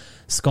this,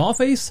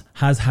 Scarface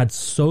has had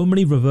so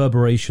many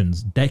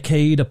reverberations,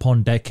 decade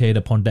upon decade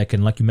upon decade.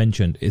 And like you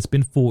mentioned, it's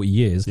been 40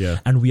 years. Yeah.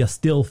 And we are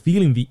still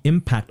feeling the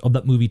impact of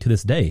that movie to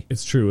this day.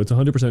 It's true. It's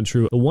 100%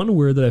 true. The one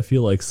word that I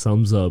feel like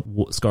sums up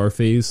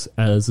Scarface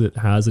as it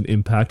has an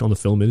impact on the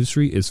film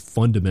industry is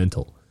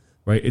fundamental,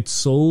 right? It's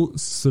so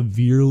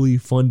severely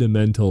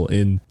fundamental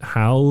in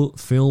how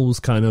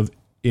films kind of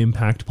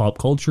impact pop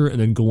culture and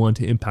then go on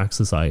to impact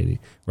society,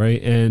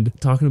 right? And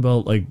talking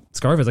about like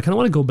Scarface, I kind of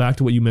want to go back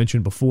to what you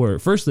mentioned before.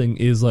 First thing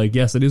is like,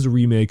 yes, it is a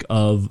remake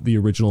of the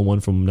original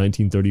one from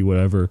 1930,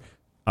 whatever.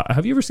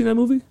 Have you ever seen that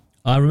movie?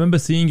 I remember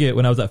seeing it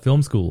when I was at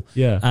film school.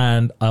 Yeah.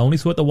 And I only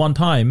saw it the one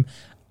time,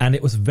 and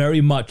it was very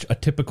much a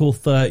typical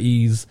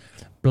 30s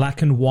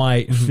black and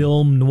white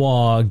film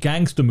noir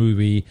gangster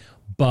movie,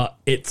 but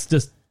it's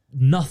just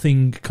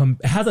nothing.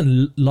 It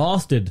hasn't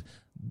lasted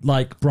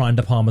like Brian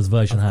De Palma's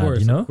version had,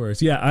 you know? Of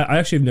course. Yeah, I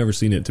actually have never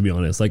seen it, to be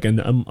honest. Like, and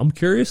I'm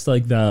curious,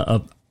 like,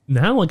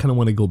 now I kind of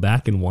want to go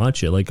back and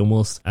watch it, like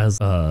almost as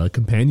a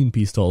companion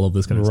piece to all of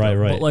this kind of stuff.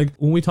 Right. But like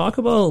when we talk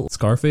about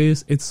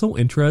Scarface, it's so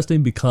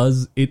interesting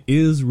because it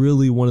is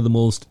really one of the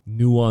most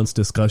nuanced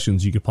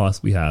discussions you could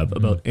possibly have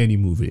about any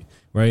movie,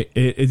 right?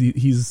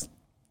 He's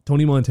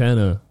Tony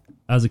Montana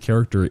as a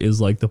character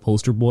is like the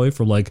poster boy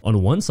for, like,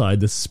 on one side,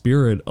 the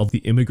spirit of the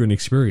immigrant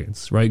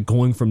experience, right?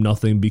 Going from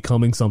nothing,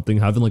 becoming something,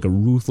 having like a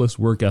ruthless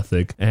work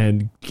ethic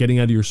and getting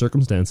out of your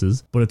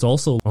circumstances. But it's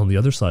also on the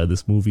other side of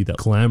this movie that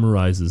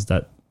glamorizes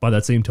that, by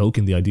that same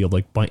token, the idea of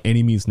like by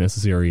any means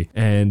necessary.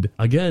 And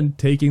again,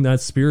 taking that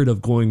spirit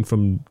of going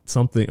from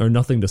something or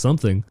nothing to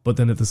something, but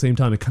then at the same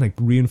time, it kind of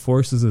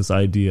reinforces this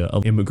idea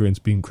of immigrants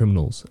being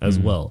criminals as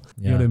well.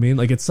 Yeah. You know what I mean?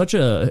 Like it's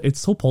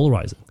so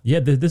polarizing.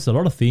 Yeah, there's a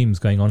lot of themes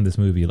going on in this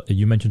movie.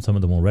 You mentioned some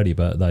of them already,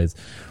 but there's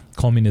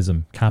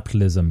communism,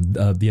 capitalism,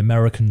 the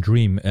American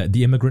dream,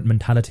 the immigrant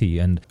mentality.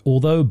 And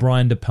although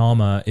Brian De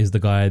Palma is the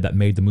guy that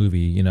made the movie,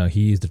 you know,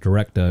 he's the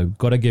director,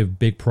 got to give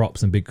big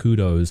props and big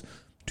kudos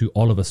to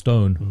Oliver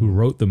Stone, who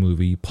wrote the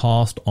movie,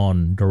 passed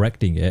on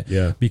directing it,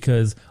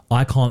 because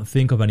I can't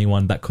think of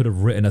anyone that could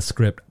have written a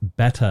script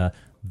better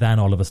than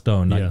Oliver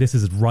Stone. Like, this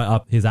is right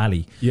up his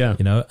alley, you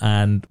know,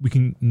 and we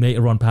can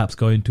later on perhaps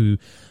go into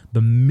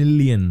the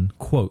million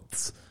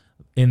quotes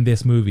in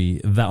this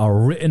movie that are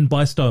written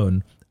by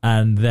Stone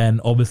and then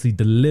obviously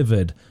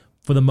delivered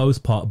for the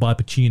most part by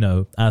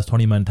Pacino as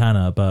Tony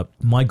Montana. But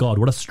my God,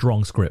 what a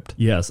strong script.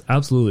 Yes,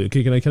 absolutely.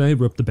 Okay, can I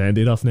rip the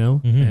Band-Aid off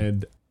now?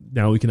 And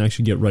now we can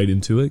actually get right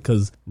into it,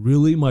 because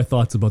really my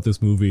thoughts about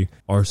this movie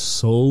are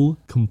so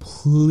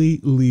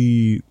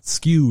completely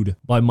skewed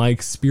by my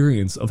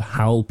experience of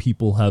how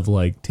people have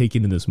like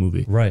taken in this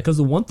movie. Right. Because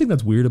the one thing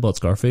that's weird about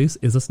Scarface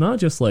is it's not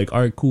just like, all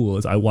right, cool,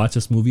 I watch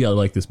this movie, I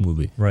like this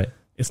movie. Right.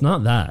 It's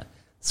not that.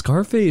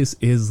 Scarface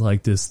is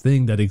like this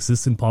thing that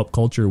exists in pop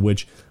culture,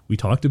 which we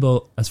talked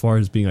about as far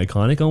as being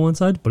iconic on one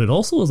side, but it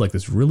also is like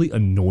this really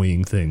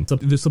annoying thing. So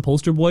it's the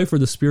poster boy for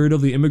the spirit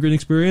of the immigrant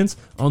experience.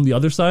 On the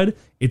other side,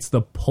 it's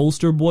the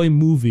poster boy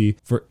movie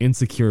for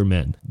insecure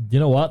men. You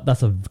know what?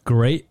 That's a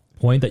great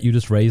point that you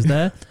just raised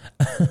there.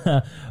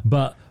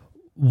 But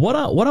what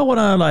I want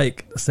to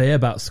like say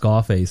about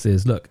Scarface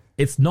is, look,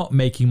 it's not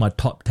making my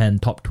top 10,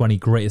 top 20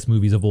 greatest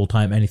movies of all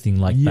time, anything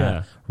like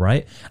that,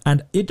 right?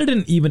 And it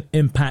didn't even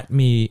impact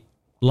me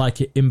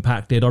like it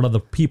impacted all of the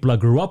people I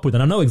grew up with.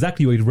 And I know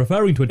exactly what you're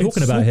referring to and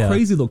talking about here. It's so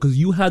crazy, though, because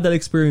you had that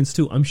experience,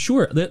 too. I'm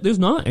sure there's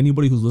not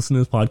anybody who's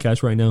listening to this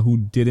podcast right now who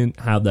didn't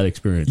have that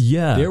experience.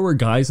 Yeah. There were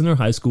guys in their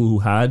high school who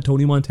had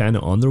Tony Montana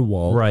on their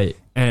wall. Right.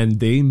 And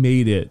they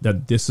made it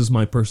that this is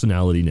my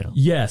personality now.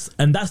 Yes,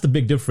 and that's the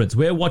big difference.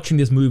 We're watching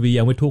this movie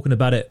and we're talking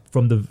about it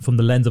from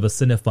the lens of a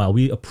cinephile.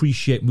 We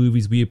appreciate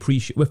movies.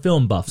 We're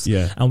film buffs.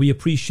 Yeah. And we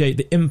appreciate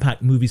the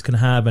impact movies can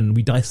have, and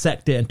we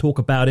dissect it and talk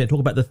about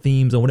the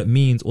themes and what it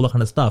means, all that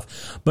kind of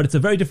stuff. But it's a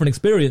very different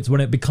experience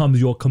when it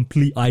becomes your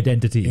complete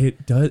identity.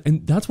 It does,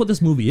 and that's what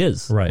this movie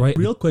is. Right.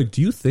 Real quick,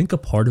 do you think a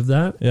part of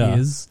that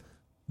is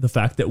the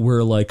fact that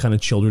we're like kind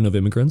of children of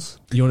immigrants?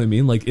 You know what I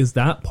mean? Like, is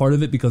that part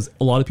of it? Because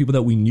a lot of people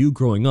that we knew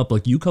growing up,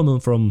 like you come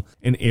from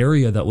an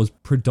area that was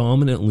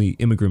predominantly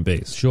immigrant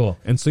based. Sure.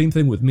 And same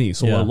thing with me.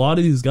 So a lot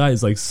of these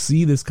guys like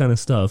see this kind of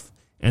stuff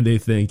and they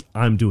think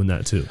I'm doing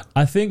that too.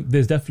 I think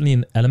there's definitely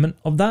an element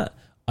of that.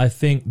 I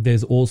think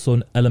there's also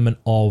an element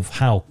of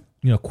how,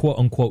 quote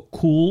unquote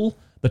cool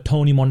the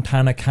Tony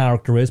Montana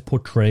character is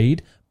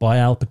portrayed by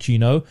Al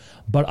Pacino.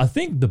 But I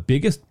think the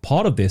biggest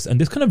part of this, and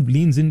this kind of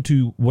leans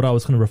into what I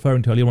was kind of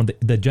referring to earlier on,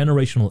 the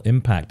generational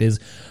impact, is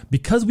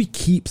because we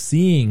keep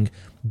seeing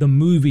the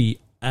movie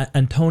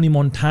and Tony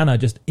Montana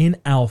just in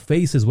our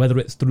faces, whether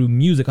it's through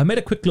music. I made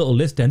a quick little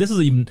list, and this is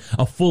even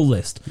a full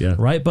list,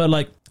 right? But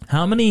like,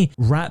 how many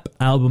rap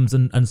albums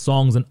and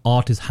songs and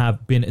artists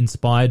have been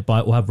inspired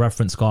by or have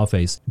referenced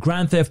Scarface?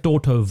 Grand Theft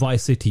Auto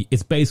Vice City,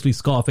 it's basically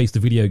Scarface, the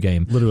video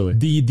game. Literally.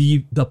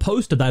 The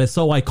poster that is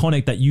so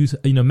iconic that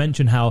you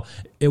mentioned how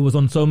it was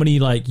on so many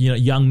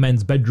young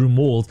men's bedroom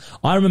walls.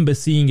 I remember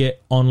seeing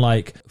it on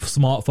like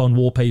smartphone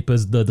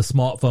wallpapers, the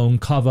smartphone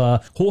cover.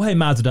 Jorge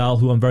Masvidal,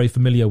 who I'm very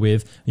familiar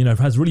with,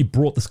 has really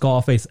brought the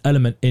Scarface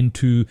element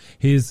into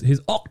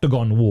his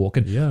octagon walk.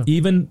 And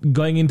even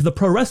going into the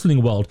pro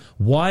wrestling world,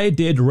 why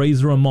did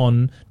Razor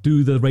Ramon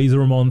do the Razor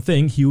Ramon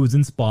thing? He was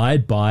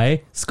inspired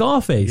by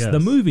Scarface, the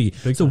movie.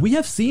 So we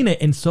have seen it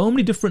in so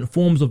many different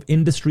forms of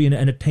industry and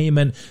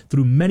entertainment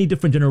through many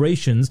different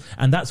generations,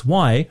 and that's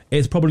why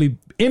it's probably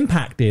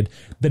impacted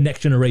the next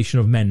generation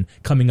of men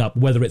coming up,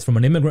 whether it's from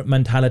an immigrant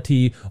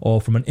mentality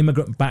or from an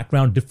immigrant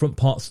background, different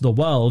parts of the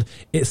world.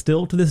 It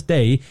still to this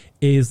day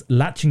is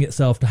latching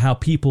itself to how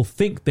people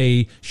think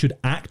they should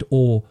act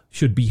or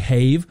should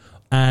behave,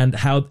 and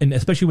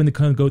especially when they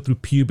kind of go through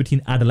puberty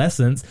and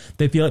adolescence,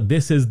 they feel like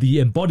this is the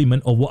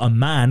embodiment of what a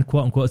man,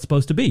 quote unquote, is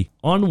supposed to be.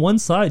 On one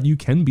side, you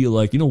can be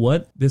like, you know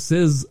what? This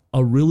is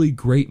a really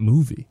great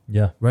movie.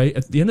 Yeah. Right?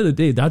 At the end of the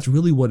day, that's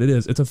really what it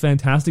is. It's a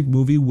fantastic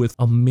movie with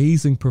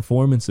amazing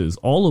performances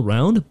all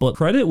around, but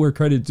credit where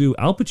credit due.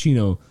 Al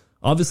Pacino,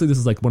 obviously this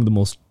is like one of the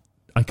most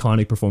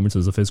iconic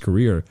performances of his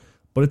career,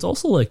 but it's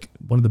also like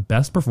one of the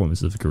best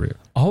performances of his career.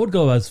 I would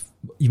go as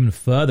even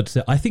further to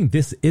say, I think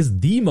this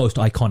is the most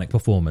iconic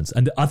performance.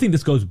 And I think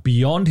this goes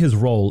beyond his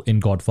role in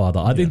Godfather.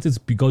 I think this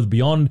goes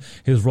beyond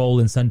his role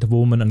in Scent of a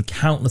Woman and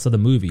countless other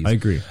movies. I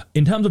agree.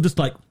 In terms of just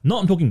like,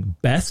 I'm talking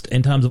best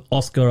in terms of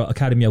Oscar,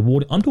 Academy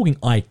Award. I'm talking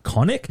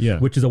iconic,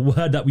 which is a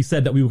word that we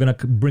said that we were going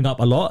to bring up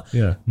a lot.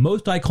 Yeah.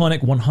 Most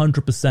iconic,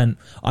 100%.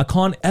 I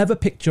can't ever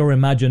picture or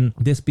imagine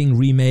this being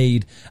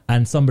remade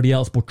and somebody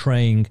else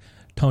portraying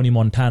Tony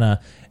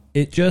Montana.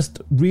 It just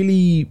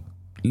really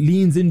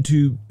leans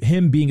into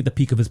him being at the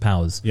peak of his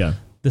powers. Yeah.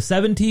 The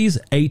 70s,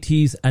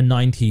 80s, and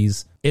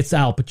 90s, it's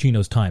Al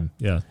Pacino's time.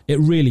 Yeah. It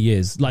really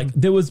is. Like,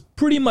 there was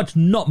pretty much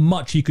not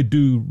much he could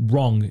do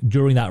wrong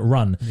during that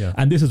run. Yeah.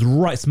 And this is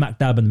right smack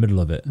dab in the middle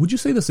of it. Would you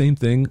say the same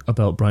thing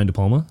about Brian De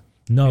Palma?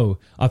 No.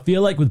 I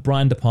feel like with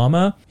Brian De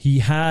Palma, he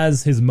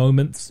has his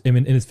moments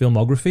in his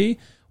filmography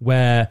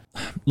where,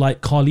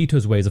 like,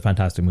 Carlito's Way is a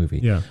fantastic movie.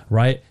 Yeah.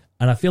 Right?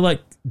 And I feel like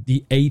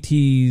the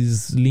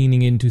 80s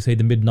leaning into, say,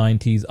 the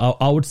mid-90s,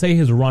 I would say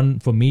his run,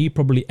 for me,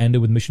 probably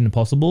ended with Mission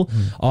Impossible.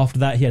 After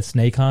that, he had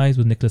Snake Eyes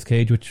with Nicolas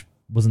Cage, which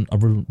wasn't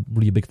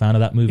really a big fan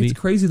of that movie. It's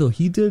crazy, though.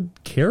 He did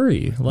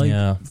Carrie. Like,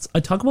 I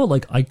talk about,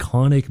 like,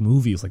 iconic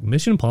movies. Like,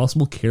 Mission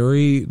Impossible,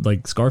 Carrie,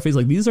 like, Scarface.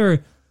 Like, these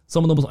are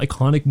some of the most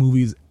iconic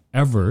movies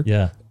ever.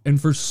 Yeah. And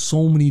for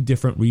so many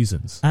different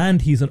reasons.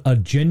 And he's a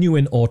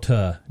genuine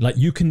auteur. Like,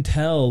 you can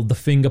tell the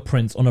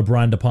fingerprints on a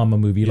Brian De Palma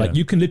movie. Like,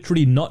 you can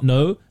literally not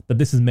know that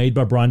this is made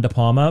by Brian De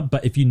Palma,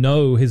 but if you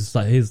know his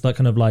like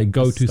kind of like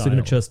go-to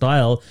signature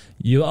style,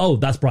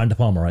 that's Brian De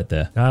Palma right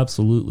there.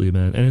 Absolutely,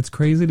 man. And it's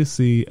crazy to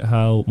see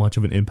how much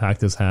of an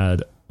impact this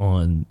had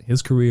on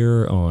his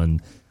career,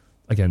 on,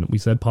 again, we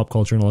said pop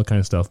culture and all that kind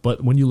of stuff.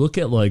 But when you look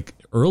at like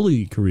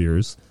early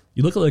careers,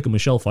 you look at like a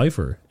Michelle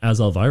Pfeiffer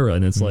as Elvira,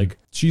 and it's like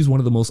she's one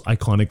of the most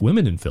iconic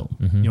women in film.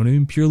 You know what I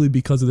mean? Purely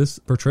because of this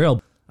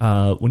portrayal.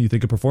 When you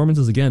think of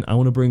performances, again, I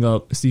want to bring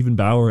up Stephen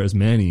Bauer as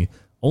Manny,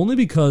 only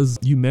because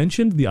you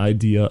mentioned the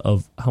idea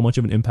of how much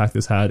of an impact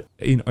this had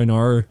in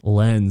our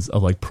lens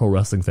of like pro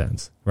wrestling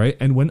fans, right?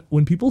 And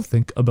when people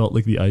think about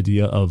like the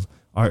idea of,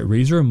 all right,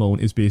 Razor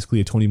Ramon is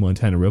basically a Tony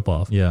Montana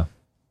ripoff. Yeah.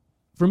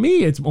 for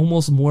me, it's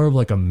almost more of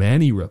like a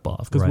Manny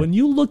ripoff. Because when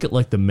you look at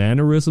like the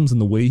mannerisms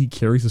and the way he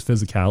carries his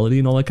physicality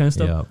and all that kind of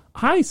stuff,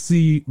 I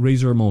see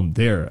Razor Ramon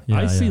there.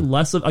 I see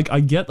less of, like, I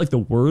get like the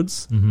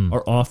words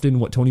are often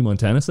what Tony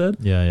Montana said.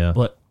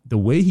 But the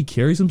way he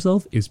carries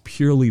himself is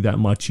purely that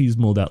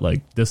machismo that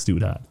like this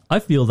dude had. I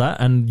feel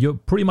that, and you're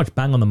pretty much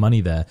bang on the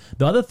money there.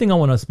 The other thing I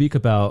want to speak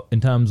about in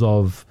terms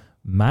of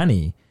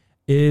Manny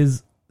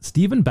is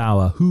Stephen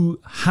Bauer, who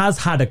has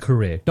had a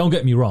career. Don't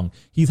get me wrong.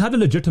 He's had a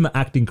legitimate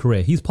acting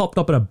career. He's popped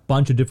up in a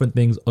bunch of different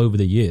things over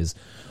the years.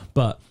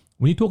 But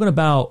when you're talking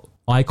about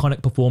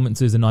iconic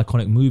performances in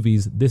iconic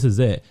movies, this is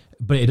it.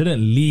 But it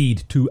didn't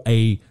lead to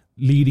a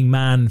leading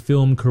man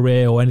film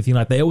career or anything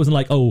like that. It wasn't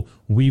like, oh,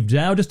 we've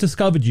now just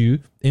discovered you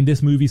in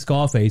this movie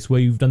Scarface, where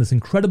you've done this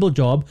incredible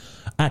job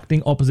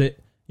acting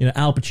opposite,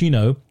 Al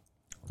Pacino.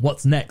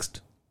 What's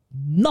next?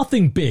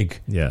 Nothing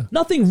big.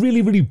 Nothing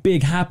really, really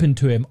big happened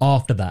to him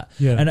after that.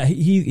 And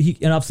he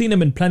and I've seen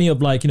him in plenty of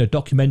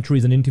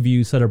documentaries and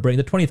interviews celebrating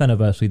the 20th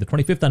anniversary, the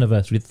 25th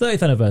anniversary, the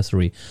 30th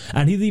anniversary.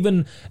 And he's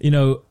even,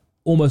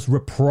 almost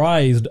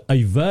reprised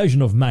a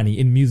version of Manny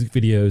in music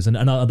videos and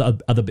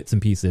other bits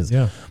and pieces.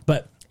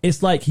 But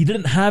it's like he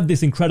didn't have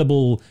this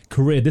incredible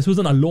career. This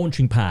wasn't a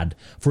launching pad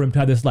for him to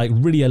have this like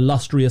really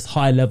illustrious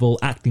high level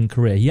acting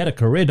career. He had a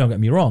career, don't get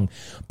me wrong.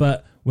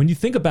 But when you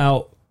think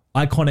about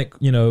iconic,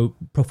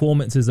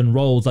 performances and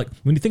roles, like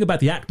when you think about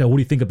the actor, what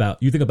do you think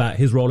about? You think about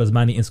his role as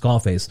Manny in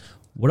Scarface.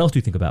 What else do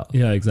you think about?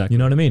 Yeah, exactly. You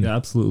know what I mean? Yeah,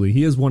 absolutely.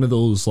 He is one of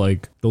those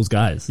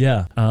guys.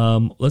 Yeah.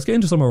 Let's get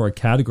into some of our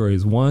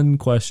categories. One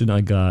question I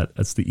got,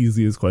 that's the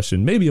easiest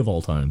question, maybe of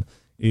all time,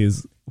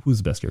 is who's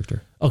the best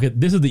character? Okay,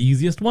 this is the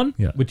easiest one,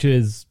 which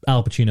is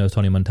Al Pacino's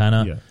Tony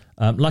Montana.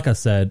 Like I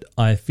said,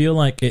 I feel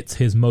like it's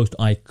his most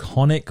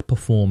iconic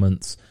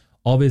performance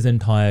of his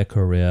entire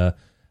career.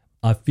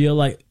 I feel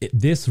like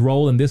this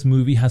role in this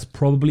movie has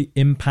probably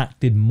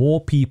impacted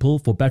more people,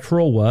 for better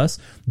or worse,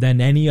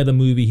 than any other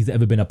movie he's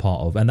ever been a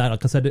part of. And that,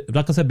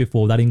 like I said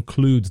before, that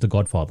includes The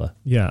Godfather.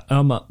 Yeah.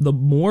 The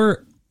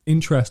more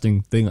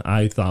interesting thing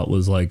I thought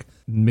was like,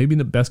 maybe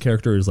the best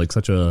character is like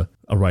such a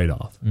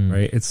write-off,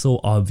 right? It's so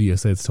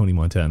obvious that it's Tony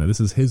Montana.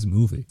 This is his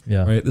movie,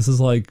 right? This is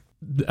like,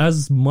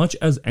 as much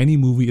as any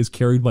movie is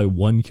carried by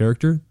one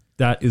character,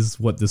 that is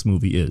what this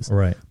movie is.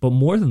 Right. But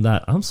more than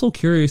that, I'm so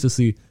curious to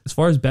see, as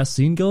far as best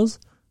scene goes,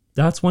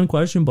 that's one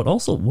question, but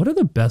also what are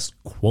the best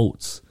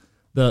quotes?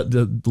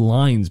 The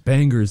lines,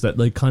 bangers that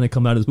like kind of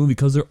come out of this movie,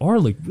 because there are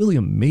like really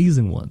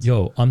amazing ones.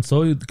 Yo, I'm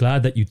so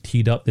glad that you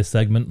teed up this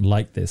segment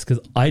like this, because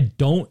I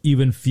don't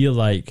even feel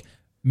like,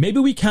 maybe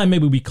we can,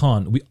 maybe we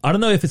can't. I don't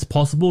know if it's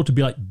possible to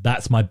be like,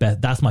 that's my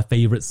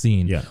favorite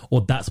scene,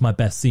 or that's my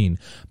best scene,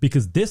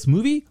 because this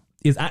movie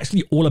is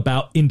actually all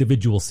about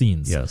individual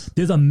scenes. Yes.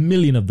 There's a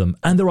million of them,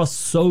 and there are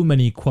so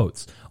many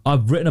quotes.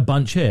 I've written a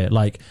bunch here,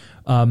 like,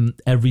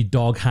 every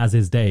dog has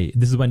his day.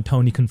 This is when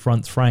Tony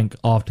confronts Frank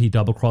after he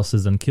double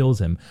crosses and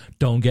kills him.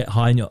 Don't get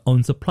high in your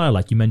own supply,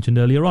 like you mentioned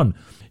earlier on.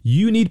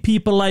 You need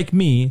people like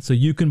me so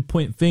you can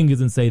point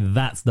fingers and say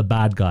that's the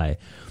bad guy.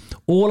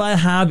 All I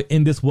have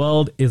in this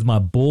world is my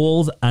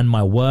balls and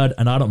my word,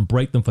 and I don't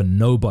break them for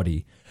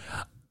nobody.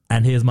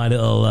 And here's my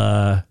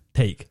little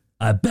take.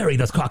 I bury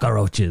those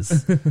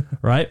cockroaches,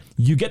 right?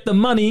 You get the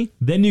money,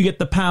 then you get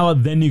the power,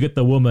 then you get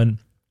the woman.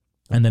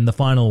 And then the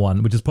final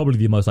one, which is probably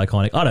the most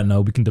iconic. I don't know.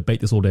 We can debate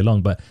this all day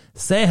long, but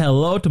say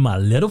hello to my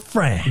little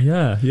friend.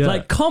 Yeah.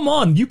 Like, come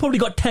on. You probably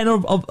got 10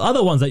 of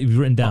other ones that you've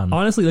written down.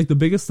 Honestly, like the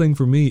biggest thing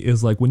for me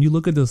is like when you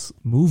look at this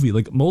movie,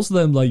 like most of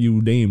them like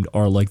you named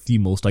are like the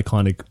most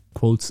iconic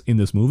quotes in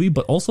this movie,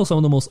 but also some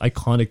of the most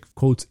iconic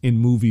quotes in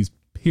movies,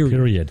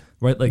 period.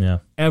 Right? Like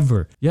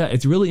ever. Yeah,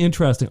 it's really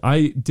interesting.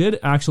 I did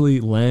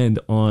actually land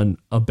on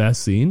a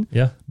best scene.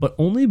 Yeah. But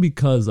only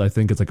because I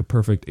think it's like a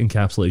perfect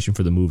encapsulation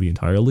for the movie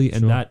entirely.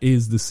 And that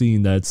is the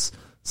scene that's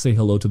Say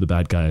Hello to the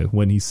Bad Guy,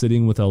 when he's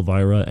sitting with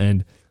Elvira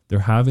and they're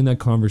having that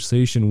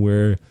conversation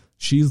where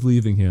she's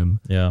leaving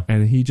him. Yeah.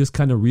 And he just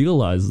kind of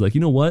realizes, like,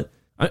 you know what?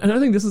 And I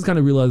think this is kind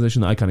of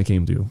realization that I kind of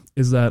came to,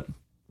 is that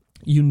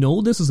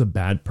this is a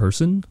bad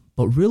person,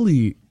 but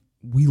really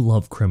we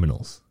love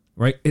criminals.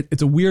 Right?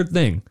 It's a weird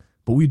thing,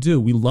 but we do.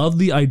 We love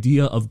the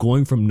idea of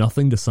going from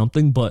nothing to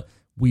something, but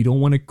we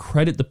don't want to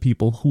credit the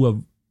people who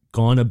have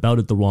gone about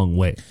it the wrong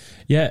way.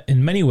 Yeah,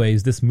 in many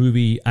ways, this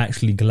movie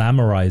actually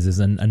glamorizes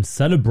and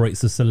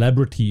celebrates the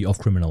celebrity of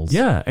criminals.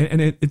 Yeah,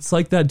 and it's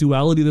like that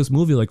duality of this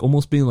movie, like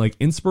almost being like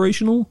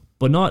inspirational,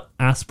 but not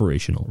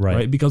aspirational,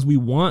 right? Because we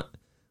want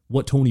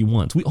what Tony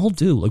wants. We all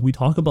do. Like we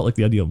talk about like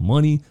the idea of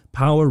money,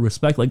 power,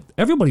 respect, like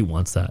everybody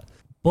wants that.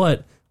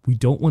 But we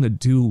don't want to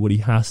do what he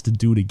has to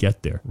do to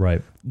get there.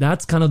 Right.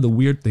 That's kind of the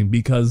weird thing,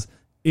 because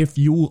if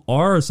you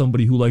are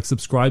somebody who like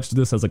subscribes to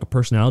this as like a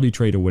personality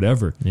trait or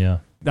whatever,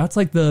 that's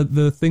like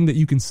the thing that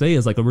you can say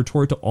is like a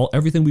retort to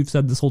everything we've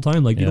said this whole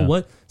time. Like, you know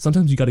what?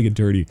 Sometimes you got to get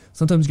dirty.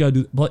 Sometimes you got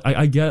to do, but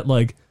I get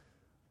like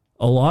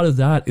a lot of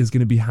that is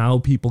going to be how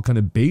people kind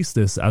of base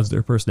this as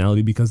their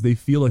personality, because they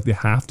feel like they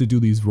have to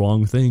do these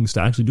wrong things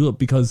to actually do it,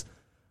 because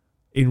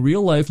in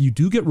real life, you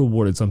do get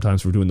rewarded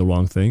sometimes for doing the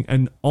wrong thing,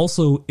 and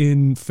also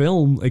in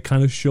film, it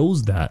kind of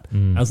shows that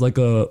as like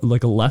a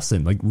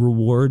lesson. Like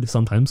reward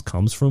sometimes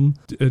comes from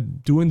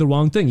doing the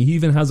wrong thing. He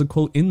even has a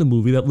quote in the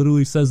movie that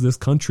literally says this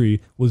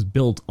country was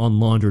built on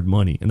laundered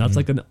money, and that's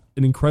like an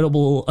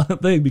incredible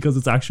thing because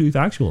it's actually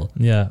factual.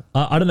 Yeah,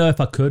 I don't know if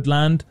I could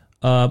land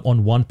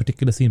on one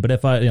particular scene, but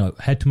if I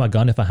head to my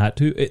gun, if I had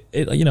to,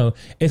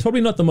 it's probably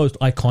not the most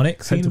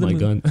iconic scene. Head to my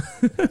gun.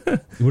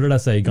 What did I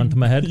say? Gun to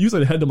my head? You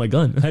said head to my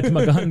gun. Head to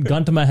my gun,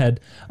 gun to my head.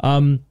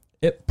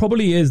 It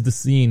probably is the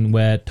scene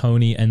where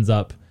Tony ends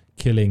up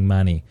killing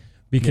Manny,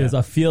 because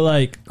I feel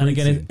like, and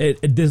again,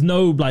 there's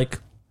no like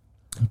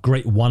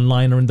great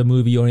one-liner in the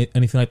movie or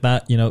anything like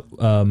that,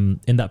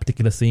 in that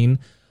particular scene,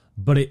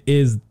 but it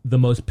is the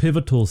most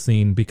pivotal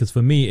scene because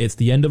for me, it's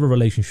the end of a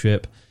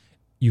relationship.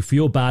 You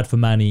feel bad for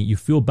Manny, you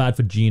feel bad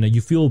for Gina,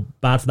 you feel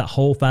bad for that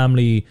whole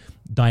family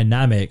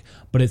dynamic,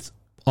 but it's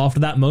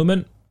after that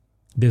moment,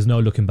 there's no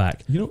looking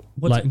back. You know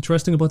what's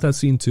interesting about that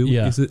scene too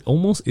is it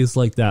almost is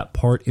like that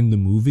part in the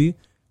movie,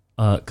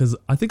 because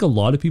I think a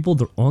lot of people,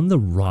 they're on the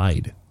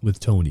ride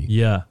with Tony,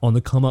 on the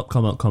come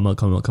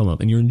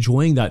up, and you're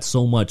enjoying that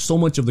so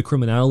much of the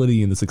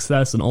criminality and the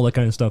success and all that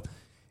kind of stuff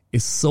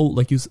is so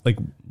like you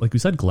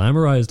said,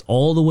 glamorized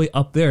all the way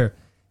up there.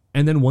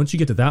 And then once you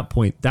get to that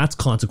point, that's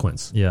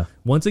consequence. Yeah.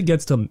 Once it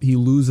gets to he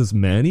loses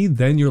Manny,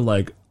 then you're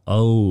like,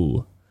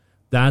 oh,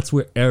 that's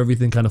where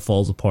everything kind of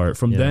falls apart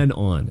from then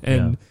on.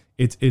 And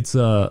it's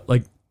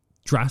like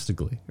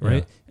drastically,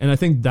 right? Yeah. And I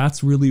think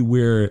that's really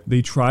where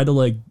they try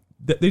to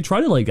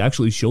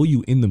actually show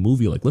you in the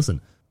movie, like, listen,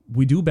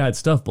 we do bad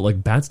stuff, but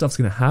like bad stuff's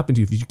going to happen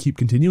to you if you keep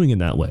continuing in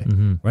that way,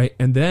 right?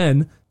 And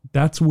then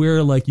that's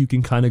where like you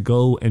can kind of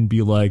go and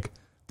be like,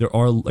 there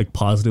are like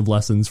positive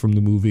lessons from the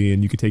movie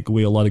and you could take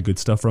away a lot of good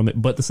stuff from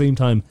it. But at the same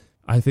time,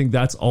 I think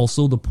that's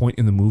also the point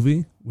in the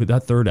movie with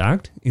that third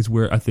act is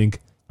where I think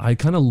I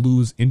kind of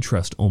lose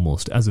interest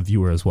almost as a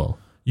viewer as well.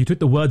 You took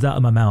the words out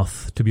of my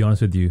mouth, to be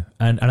honest with you.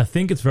 And I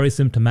think it's very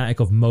symptomatic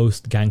of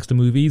most gangster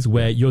movies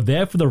where you're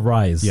there for the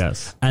rise.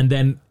 Yes. And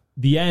then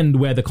the end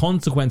where the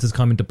consequences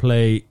come into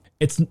play,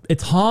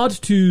 it's hard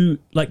to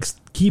like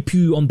keep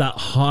you on that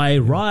high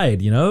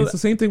ride, It's the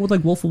same thing with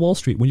like Wolf of Wall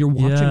Street. When you're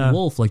watching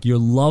Wolf, like you're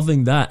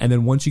loving that, and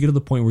then once you get to the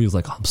point where you're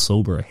like, I'm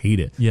sober, I hate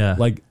it. Yeah,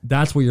 like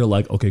that's where you're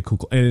like, okay,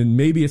 cool. And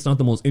maybe it's not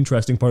the most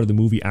interesting part of the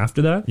movie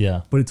after that.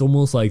 Yeah, but it's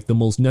almost like the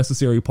most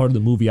necessary part of the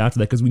movie after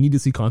that because we need to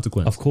see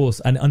consequence. Of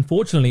course, and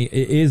unfortunately,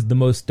 it is the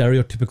most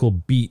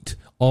stereotypical beat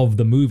of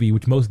the movie,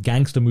 which most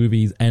gangster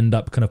movies end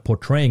up kind of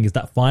portraying, is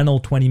that final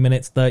 20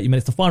 minutes, 30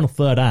 minutes, the final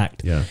third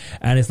act. Yeah.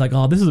 And it's like,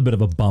 oh, this is a bit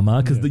of a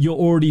bummer because you're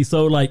already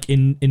so like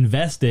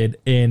invested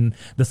in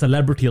the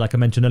celebrity, like I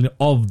mentioned earlier,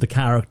 of the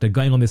character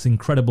going on this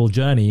incredible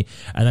journey.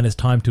 And then it's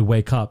time to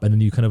wake up and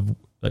then you kind of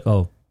like,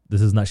 oh,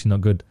 this isn't actually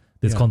not good.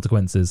 There's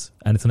consequences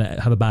and it's going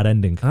to have a bad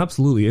ending.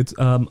 Absolutely. It's,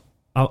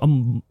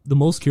 I'm the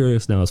most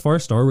curious now, as far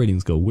as star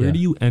ratings go, where do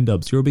you end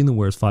up? 0 being the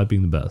worst, 5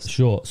 being the best?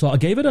 Sure. So I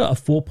gave it a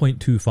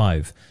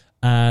 4.25.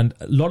 And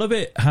a lot of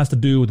it has to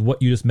do with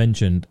what you just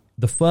mentioned.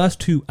 The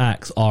first 2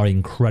 acts are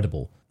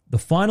incredible. The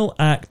final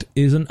act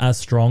isn't as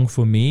strong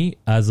for me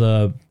as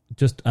a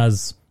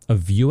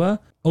viewer.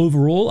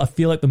 Overall, I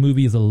feel like the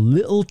movie is a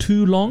little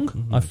too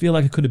long. I feel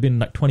like it could have been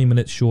like 20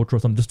 minutes shorter or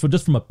something,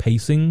 just from a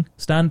pacing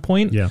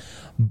standpoint. Yeah.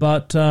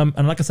 But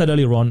and like I said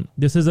earlier on,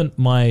 this isn't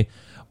my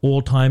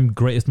all-time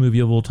greatest movie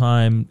of all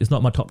time. It's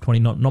not my top 20,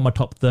 not my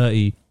top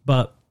 30,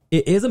 but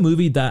it is a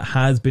movie that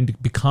has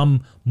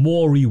become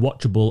more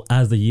rewatchable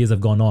as the years have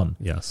gone on.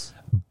 Yes.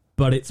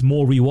 But it's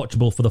more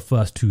rewatchable for the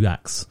first 2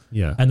 acts.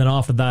 Yeah. And then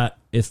after that,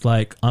 it's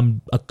like I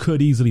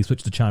could easily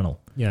switch the channel.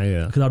 Yeah,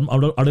 yeah. Because I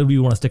don't really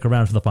want to stick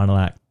around for the final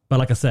act. But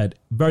like I said,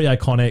 very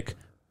iconic,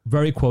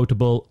 very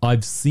quotable.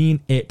 I've seen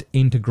it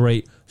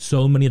integrate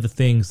so many of the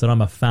things that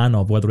I'm a fan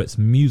of, whether it's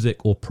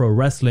music or pro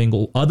wrestling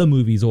or other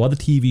movies or other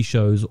TV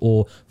shows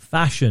or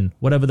fashion,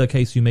 whatever the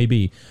case you may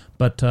be.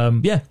 But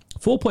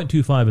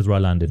 4.25 is where I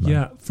landed, man.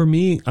 Yeah, for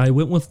me, I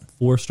went with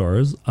 4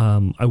 stars.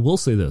 I will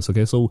say this,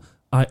 okay? So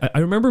I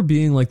remember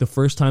being like the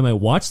first time I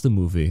watched the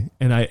movie,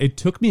 and it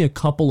took me a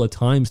couple of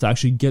times to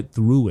actually get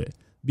through it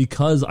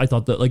because I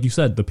thought that, like you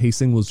said, the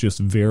pacing was just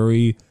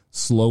very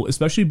slow,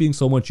 especially being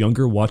so much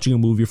younger, watching a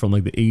movie from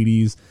like the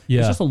 80s. Yeah.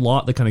 There's just a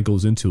lot that kind of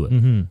goes into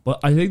it. But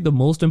I think the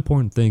most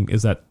important thing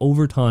is that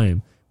over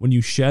time, when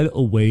you shed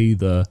away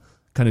the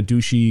kind of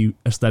douchey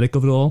aesthetic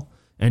of it all,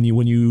 and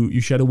when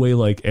you shed away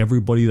like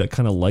everybody that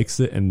kind of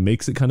likes it and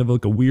makes it kind of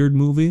like a weird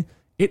movie,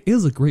 it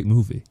is a great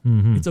movie.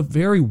 It's a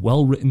very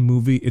well written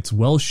movie. It's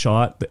well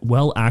shot,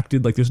 well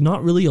acted. Like there's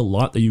not really a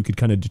lot that you could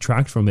kind of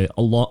detract from it.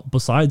 A lot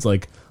besides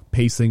like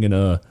pacing and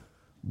a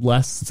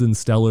less than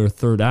stellar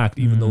third act.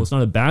 Even though it's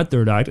not a bad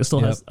third act, it still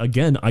has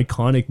again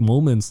iconic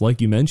moments like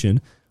you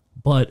mentioned,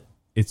 but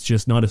it's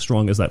just not as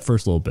strong as that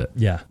first little bit.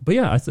 Yeah. But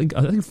yeah, I think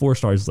 4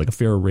 stars is like a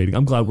fair rating.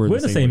 I'm glad we're in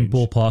the same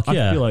ballpark.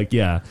 Yeah. I feel like,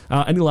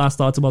 any last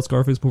thoughts about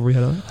Scarface before we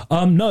head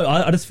on? No,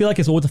 I just feel like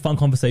it's always a fun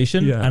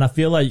conversation. Yeah. And I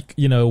feel like,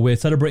 we're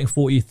celebrating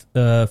 40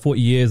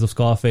 years of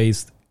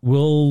Scarface.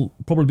 will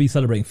probably be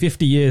celebrating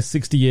 50 years,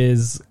 60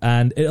 years,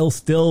 and it'll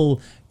still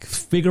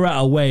figure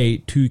out a way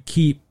to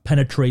keep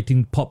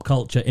penetrating pop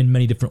culture in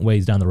many different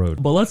ways down the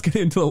road. But let's get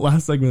into the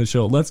last segment of the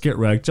show. Let's get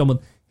wrecked.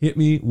 Gentlemen, hit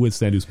me with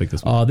Sandu's pick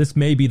this week. This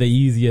may be the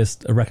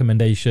easiest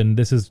recommendation.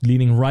 This is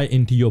leaning right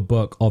into your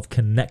book of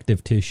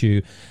connective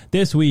tissue.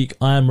 This week,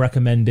 I am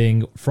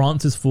recommending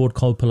Francis Ford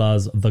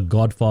Coppola's The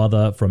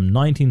Godfather from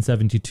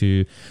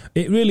 1972.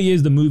 It really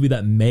is the movie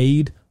that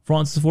made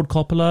Francis Ford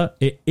Coppola.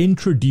 It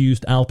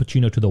introduced Al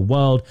Pacino to the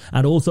world,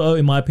 and also,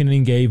 in my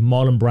opinion, gave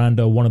Marlon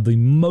Brando one of the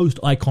most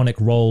iconic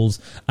roles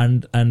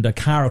and a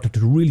character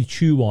to really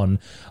chew on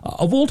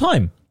of all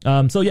time.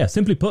 So yeah,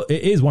 simply put,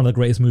 it is one of the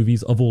greatest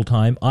movies of all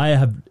time. I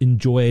have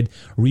enjoyed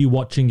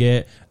rewatching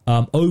it.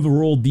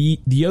 Overall,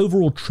 the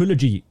overall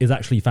trilogy is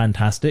actually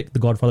fantastic, the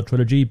Godfather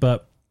trilogy,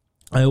 but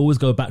I always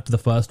go back to the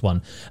first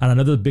one. And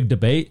another big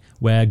debate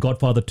where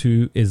Godfather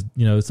 2 is,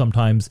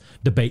 sometimes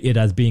debated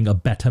as being a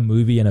better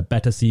movie and a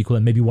better sequel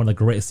and maybe one of the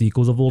greatest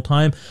sequels of all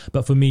time.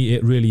 But for me,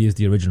 it really is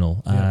the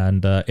original. Yeah.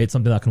 And it's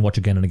something that I can watch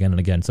again and again and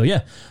again. So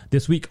yeah,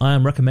 this week I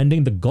am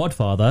recommending The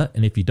Godfather.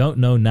 And if you don't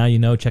know, now you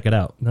know, check it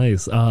out.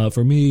 Nice.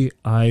 For me,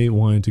 I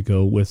wanted to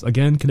go with,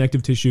 again,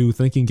 connective tissue,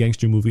 thinking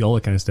gangster movie, all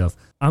that kind of stuff.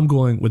 I'm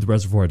going with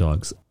Reservoir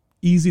Dogs.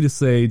 Easy to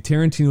say,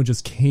 Tarantino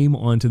just came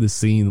onto the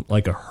scene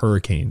like a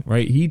hurricane,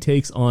 right? He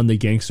takes on the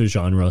gangster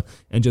genre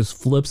and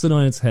just flips it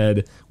on its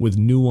head with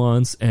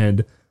nuance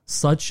and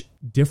such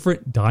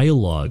different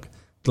dialogue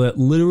that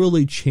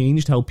literally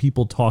changed how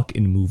people talk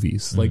in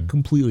movies, like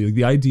completely. Like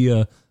the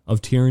idea of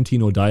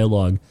Tarantino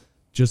dialogue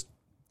just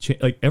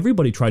like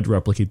everybody tried to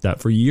replicate that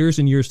for years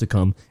and years to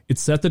come. It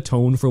set the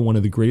tone for one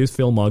of the greatest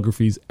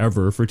filmographies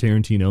ever for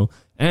Tarantino,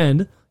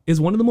 and is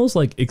one of the most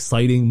like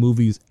exciting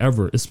movies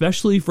ever,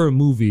 especially for a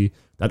movie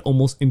that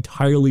almost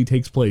entirely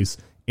takes place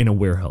in a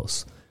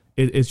warehouse.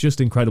 It's just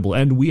incredible.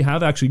 And we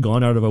have actually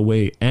gone out of our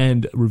way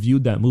and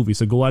reviewed that movie.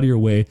 So go out of your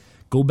way,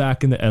 go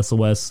back in the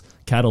SOS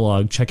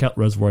catalog, check out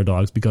Reservoir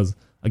Dogs, because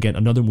again,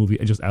 another movie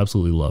I just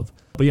absolutely love.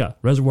 But yeah,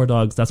 Reservoir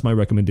Dogs, that's my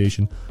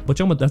recommendation. But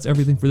gentlemen, that's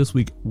everything for this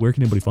week. Where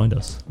can anybody find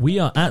us? We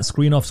are at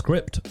Screen Off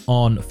Script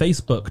on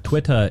Facebook,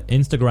 Twitter,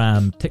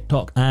 Instagram,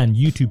 TikTok, and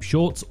YouTube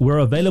Shorts. We're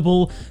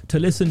available to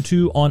listen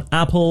to on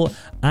Apple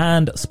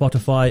and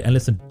Spotify. And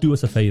listen, do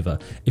us a favor.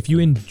 If you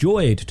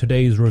enjoyed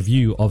today's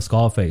review of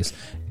Scarface,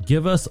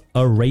 give us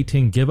a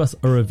rating, give us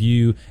a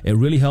review. It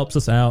really helps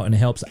us out, and it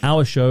helps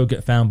our show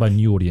get found by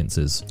new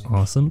audiences.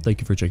 Awesome.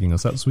 Thank you for checking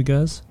us out this week,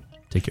 guys.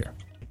 Take care.